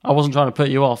 I wasn't trying to put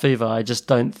you off either. I just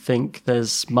don't think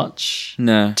there's much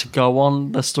to go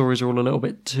on. The stories are all a little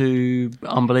bit too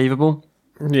unbelievable.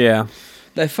 Yeah.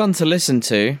 They're fun to listen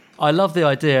to. I love the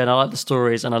idea, and I like the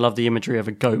stories, and I love the imagery of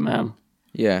a goat man.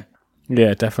 Yeah.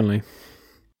 Yeah, definitely.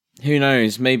 Who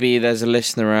knows? Maybe there's a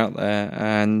listener out there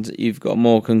and you've got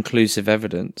more conclusive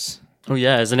evidence. Oh,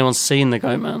 yeah. Has anyone seen the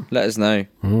goat man? Let us know.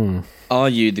 Are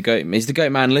you the goat man? Is the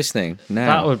goat man listening now?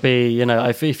 That would be,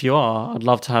 if you are, I'd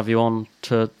love to have you on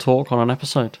to talk on an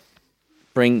episode.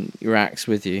 Bring your axe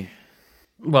with you.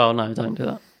 Well, no, don't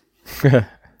do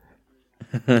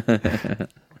that.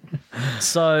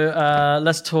 So,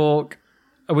 let's talk.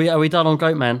 Are we done on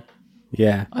goat man?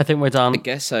 Yeah. I think we're done. I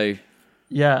guess so.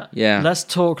 Yeah. Yeah. Let's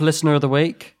talk listener of the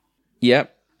week.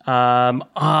 Yep.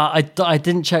 I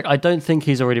didn't check. I don't think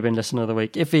he's already been listener of the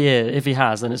week. If he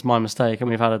has, then it's my mistake, and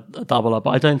we've had a double up. But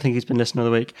I don't think he's been listener of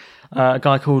the week. A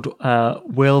guy called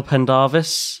Will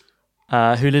Pendarvis,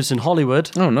 who lives in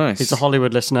Hollywood. Oh, nice. He's a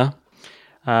Hollywood listener.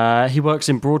 He works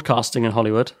in broadcasting in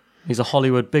Hollywood. He's a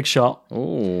Hollywood big shot.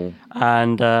 Oh.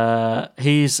 And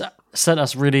he's sent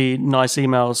us really nice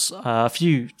emails a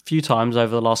few times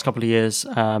over the last couple of years.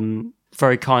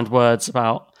 Very kind words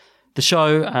about the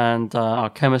show and our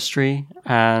chemistry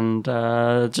and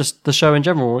just the show in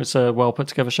general. It's a well put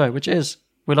together show, which it is.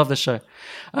 We love this show.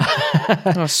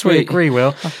 Oh, sweet. We agree,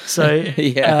 Will. So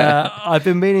yeah. I've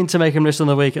been meaning to make him listen of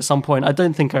the week at some point. I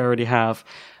don't think I already have.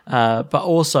 But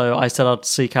also I said I'd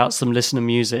seek out some listener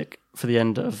music for the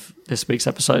end of this week's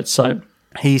episode. So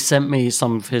he sent me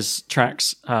some of his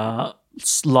tracks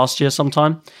last year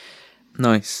sometime.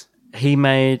 Nice. He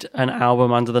made an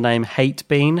album under the name Hate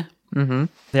Bean. Mm-hmm.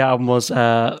 The album was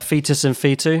Fetus in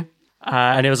Fetu.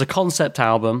 And it was a concept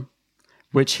album,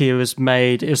 which he was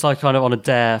made, it was like kind of on a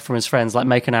dare from his friends, like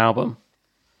make an album.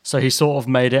 So he sort of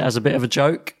made it as a bit of a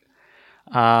joke.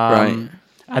 Right.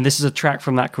 And this is a track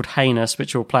from that called Heinous,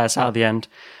 which will play us out at the end.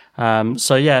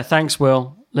 So yeah, thanks,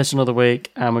 Will. Listener of the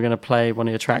week. And we're going to play one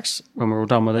of your tracks when we're all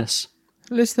done with this.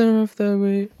 Listener of the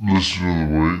week. Listener of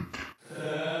the week.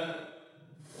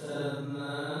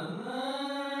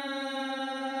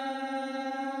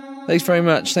 Thanks very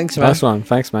much. Thanks, man. Nice one.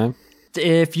 Thanks, man.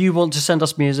 If you want to send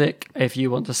us music, if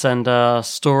you want to send us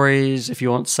stories, if you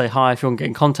want to say hi, if you want to get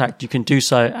in contact, you can do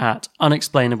so at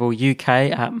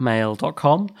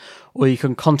unexplainableuk@mail.com, or you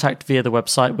can contact via the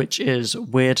website, which is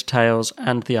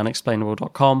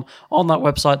weirdtalesandtheunexplainable.com. On that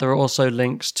website, there are also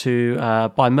links to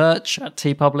buy merch at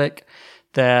TeePublic.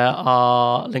 There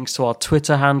are links to our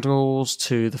Twitter handles,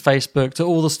 to the Facebook, to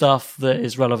all the stuff that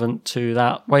is relevant to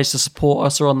that. Ways to support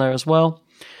us are on there as well.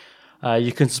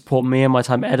 You can support me and my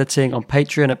time editing on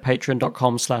Patreon at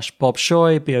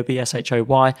patreon.com/BobShoy,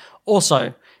 BOBSHOY.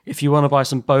 Also, if you want to buy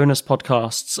some bonus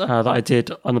podcasts that I did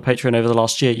on the Patreon over the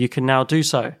last year, you can now do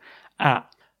so at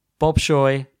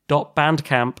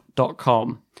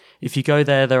bobshoy.bandcamp.com. If you go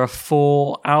there, there are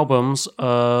 4 albums, 3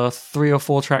 or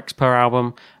 4 tracks per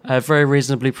album, very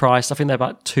reasonably priced. I think they're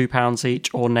about £2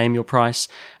 each, or name your price.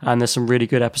 And there's some really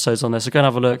good episodes on there. So go and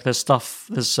have a look. There's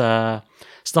stuff I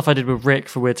did with Rick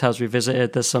for Weird Tales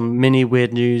Revisited. There's some mini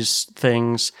Weird News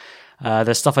things.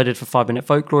 There's stuff I did for 5 Minute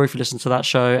Folklore, if you listen to that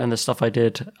show. And there's stuff I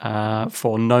did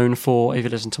for Known For, if you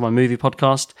listen to my movie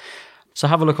podcast. So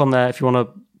have a look on there if you want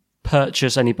to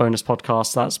purchase any bonus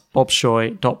podcasts. That's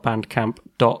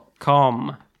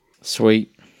bobshoy.bandcamp.com.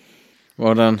 Sweet.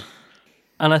 Well done.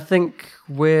 And I think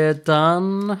we're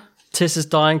done. Tis is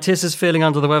dying. Tis is feeling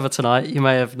under the weather tonight, you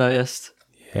may have noticed.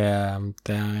 Yeah, I'm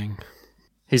dying.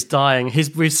 He's dying.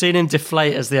 We've seen him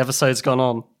deflate as the episode's gone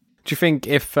on. Do you think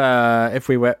if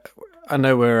we were... I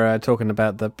know we're talking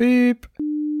about the beep,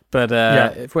 but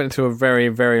if we went into a very,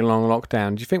 very long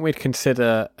lockdown, do you think we'd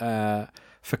consider,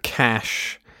 for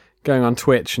cash, going on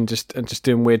Twitch and just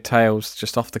doing Weird Tales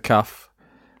just off the cuff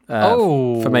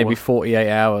for maybe 48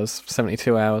 hours,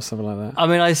 72 hours, something like that? I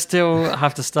mean, I still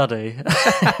have to study.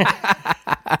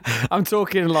 I'm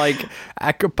talking like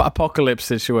apocalypse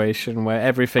situation where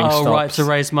everything stops. Oh, right, to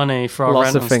raise money for our Lots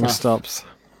rent of things stuff. stops.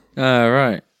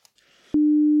 Right.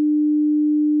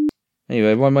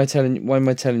 Anyway, why am I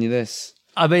telling you this?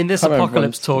 I mean, this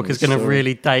apocalypse talk is going to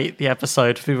really date the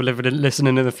episode for people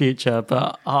listening in the future,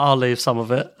 but I'll leave some of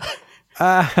it.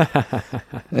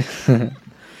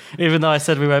 Even though I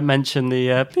said we won't mention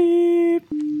the beep.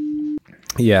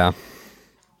 Yeah.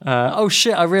 Oh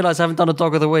shit, I realised I haven't done a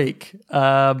dog of the week.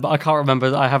 I can't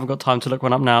remember. I haven't got time to look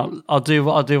one up now. I'll do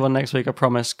one next week, I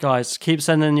promise. Guys, keep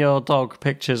sending your dog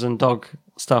pictures and dog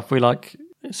stuff. We like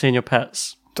seeing your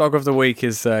pets. Dog of the week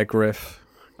is Griff.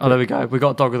 Oh, there we go. We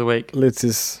got dog of the week.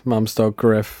 Liz's mum's dog,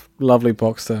 Griff. Lovely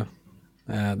boxer.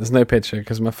 There's no picture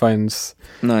because my phone's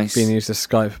being used as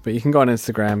Skype, but you can go on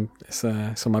Instagram. It's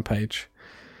on my page.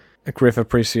 A Griff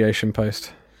appreciation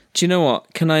post. Do you know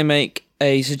what? Can I make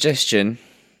a suggestion?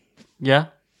 Yeah.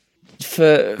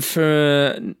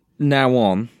 For now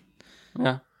on.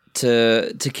 Yeah.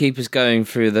 To keep us going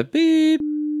through the beep.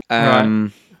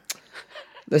 Right.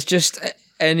 Let's just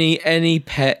any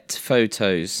pet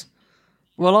photos.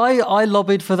 Well, I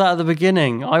lobbied for that at the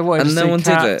beginning. I wanted to see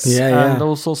cats and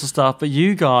all sorts of stuff, but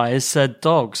you guys said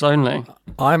dogs only.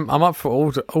 I'm up for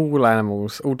all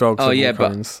animals, all dogs. Oh and yeah, all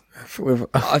kinds.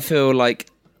 I feel like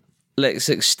let's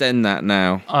extend that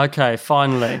now. Okay,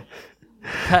 finally,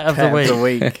 pet of the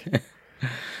week.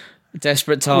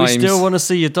 Desperate times. We still want to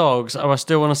see your dogs. I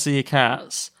still want to see your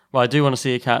cats. Well, I do want to see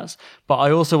your cats, but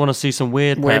I also want to see some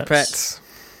weird pets.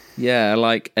 Yeah,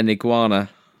 like an iguana.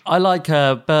 I like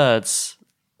birds.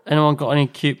 Anyone got any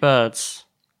cute birds?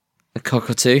 A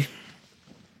cockatoo.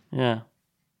 Yeah.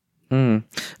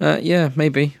 Yeah,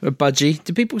 maybe. A budgie.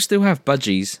 Do people still have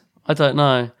budgies? I don't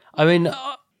know. I mean,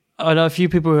 I know a few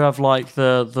people who have like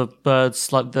the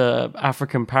birds, like the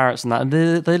African parrots and that, and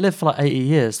they live for like 80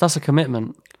 years. That's a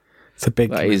commitment. It's a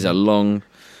big commitment. That is a long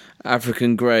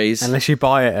African greys. Unless you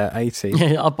buy it at 80.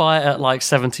 Yeah, I'll buy it at like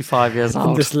 75 years old.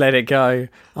 And just let it go.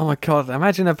 Oh my God,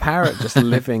 imagine a parrot just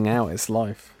living out its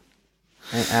life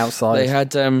outside. They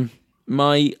had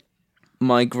my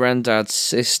granddad's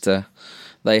sister.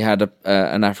 They had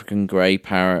an African grey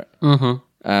parrot.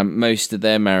 Mm-hmm. Most of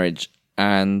their marriage,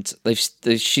 and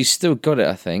she's still got it,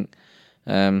 I think.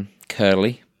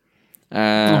 Curly,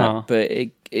 but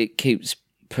it keeps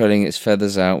pulling its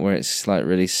feathers out where it's like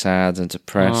really sad and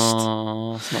depressed.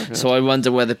 Oh, that's not good. So I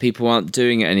wonder whether people aren't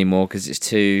doing it anymore because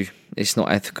it's not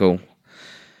ethical,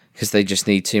 because they just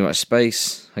need too much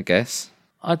space, I guess.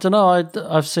 I don't know.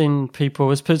 I've seen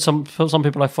people. There's some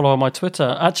people I follow on my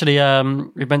Twitter. Actually,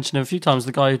 we mentioned him a few times.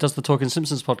 The guy who does the Talking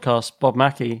Simpsons podcast, Bob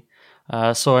Mackey,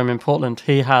 saw him in Portland.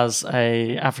 He has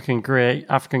a African grey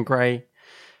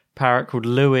parrot called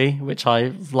Louis, which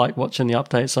I like watching the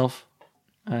updates of.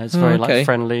 It's very like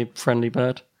friendly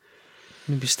bird.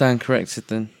 Maybe stand corrected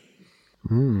then.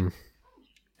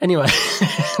 Anyway,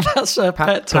 that's a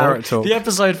pet talk. The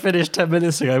episode finished 10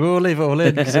 minutes ago. We'll leave it all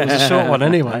in because it was a short one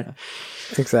anyway.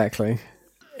 Exactly.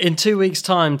 In 2 weeks'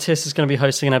 time, Tis is going to be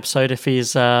hosting an episode if he's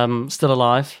still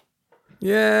alive.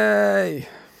 Yay!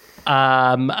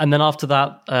 And then after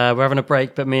that, we're having a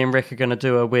break, but me and Rick are going to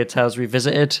do a Weird Tales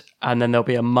Revisited, and then there'll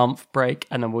be a month break,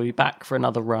 and then we'll be back for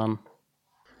another run.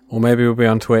 Or maybe we'll be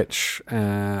on Twitch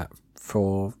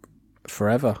for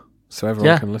forever, so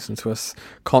everyone can listen to us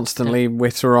constantly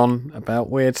witter on about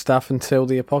weird stuff until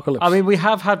the apocalypse. I mean, we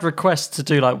have had requests to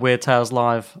do like Weird Tales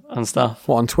Live and stuff.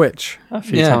 What, on Twitch? A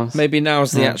few times. Maybe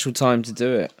now's the actual time to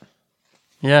do it.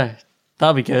 Yeah,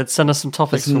 that'd be good. Send us some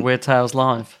topics for Weird Tales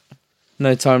Live.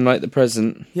 No time like the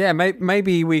present. Yeah,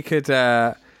 maybe we could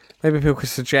Maybe people could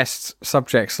suggest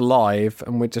subjects live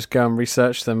and we'd just go and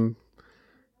research them,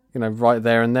 right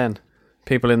there and then.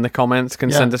 People in the comments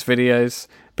can send us videos.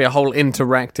 Be a whole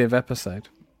interactive episode.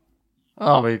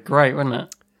 Oh, it'd be great, wouldn't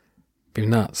it? Be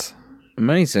nuts.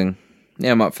 Amazing.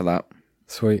 Yeah, I'm up for that.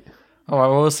 Sweet. All right,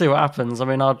 well, we'll see what happens. I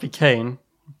mean, I'd be keen,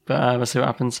 but we'll see what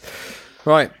happens.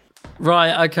 Right,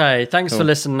 okay. Thanks for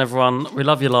listening, everyone. We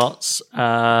love you lots.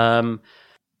 You're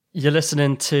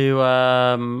listening to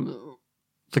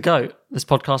The GOAT. This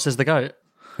podcast is The GOAT.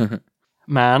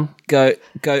 Man. Goat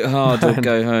hard or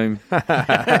go home.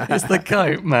 It's The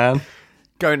GOAT, man.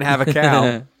 Go and have a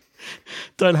cow.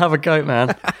 Don't have a goat,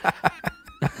 man.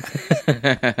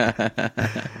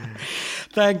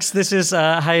 Thanks. This is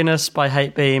Heinous by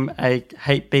Hatebeam,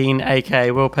 Hatebean,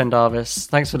 aka Will Pendarvis.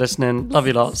 Thanks for listening. Love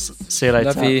you lots. See you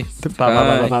later. Love you.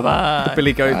 Bye. The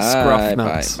Billy Goat scruff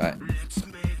nuts. Bye.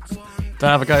 Don't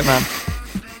have a goat, man.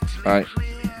 Bye.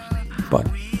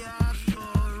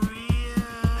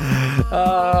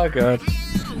 Oh, God.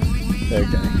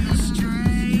 Okay.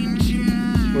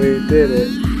 We did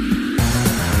it.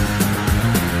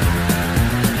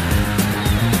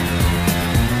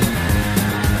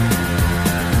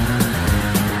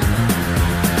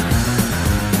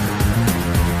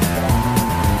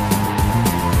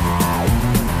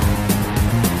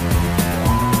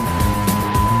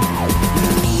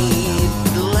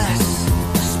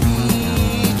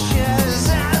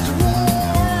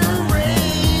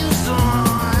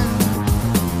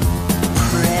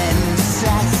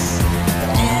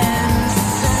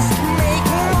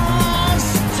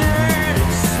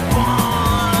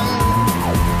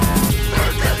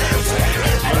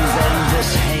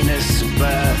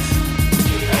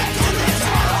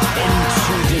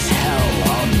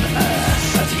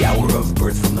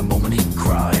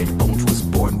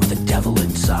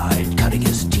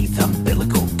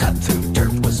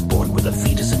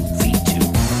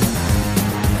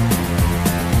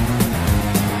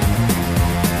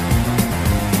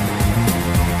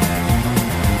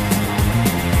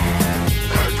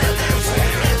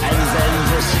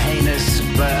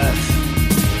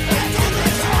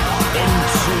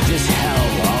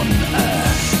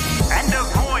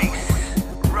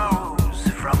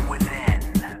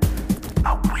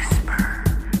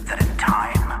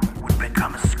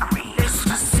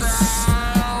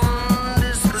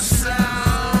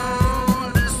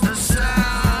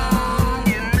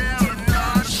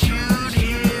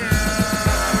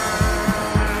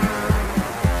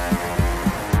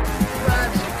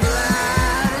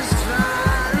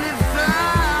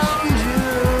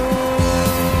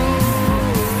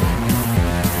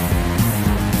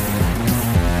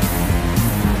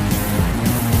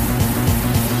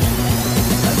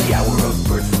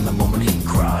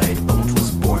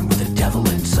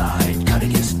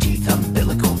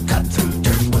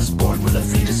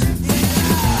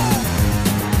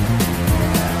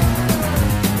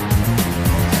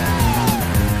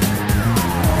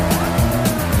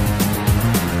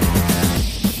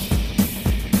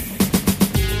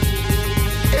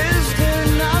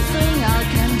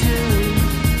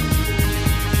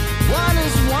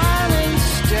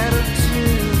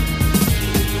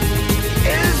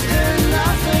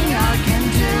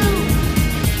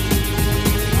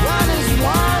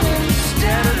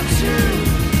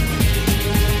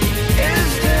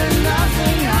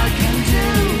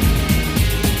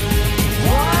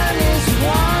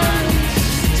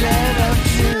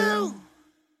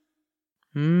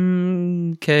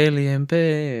 Kaylee and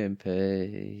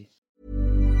Pimpy.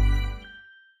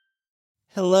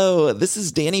 Hello, this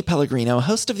is Danny Pellegrino,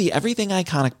 host of the Everything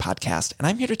Iconic podcast, and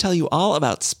I'm here to tell you all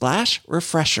about Splash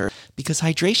Refresher, because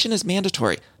hydration is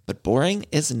mandatory, but boring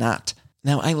is not.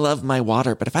 Now, I love my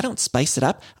water, but if I don't spice it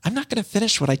up, I'm not going to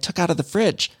finish what I took out of the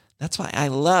fridge. That's why I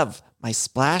love my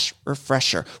Splash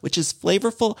Refresher, which is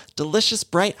flavorful, delicious,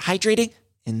 bright, hydrating,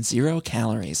 and 0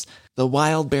 calories. The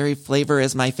wild berry flavor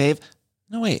is my fave.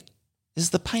 No, wait.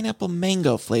 Is the pineapple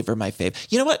mango flavor my fave?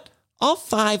 You know what? All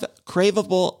 5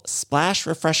 craveable Splash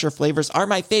Refresher flavors are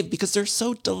my fave because they're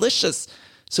so delicious.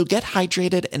 So get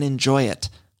hydrated and enjoy it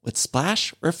with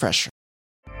Splash Refresher.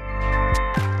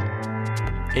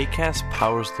 Acast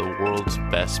powers the world's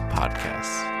best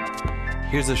podcasts.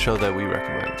 Here's a show that we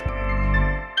recommend.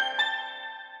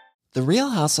 The Real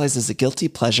Housewives is a guilty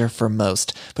pleasure for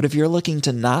most, but if you're looking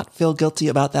to not feel guilty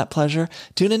about that pleasure,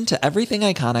 tune in to Everything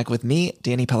Iconic with me,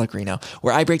 Danny Pellegrino,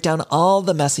 where I break down all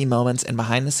the messy moments and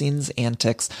behind-the-scenes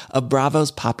antics of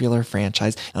Bravo's popular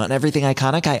franchise. And on Everything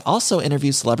Iconic, I also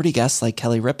interview celebrity guests like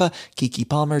Kelly Ripa, Keke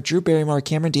Palmer, Drew Barrymore,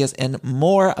 Cameron Diaz, and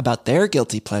more about their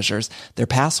guilty pleasures, their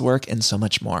past work, and so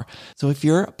much more. So if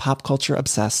you're pop culture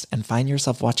obsessed and find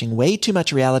yourself watching way too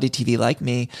much reality TV like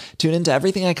me, tune in to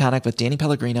Everything Iconic with Danny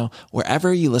Pellegrino,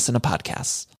 wherever you listen to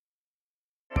podcasts.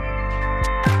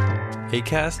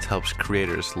 Acast helps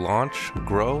creators launch,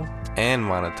 grow, and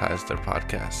monetize their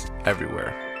podcasts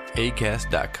everywhere.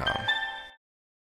 Acast.com.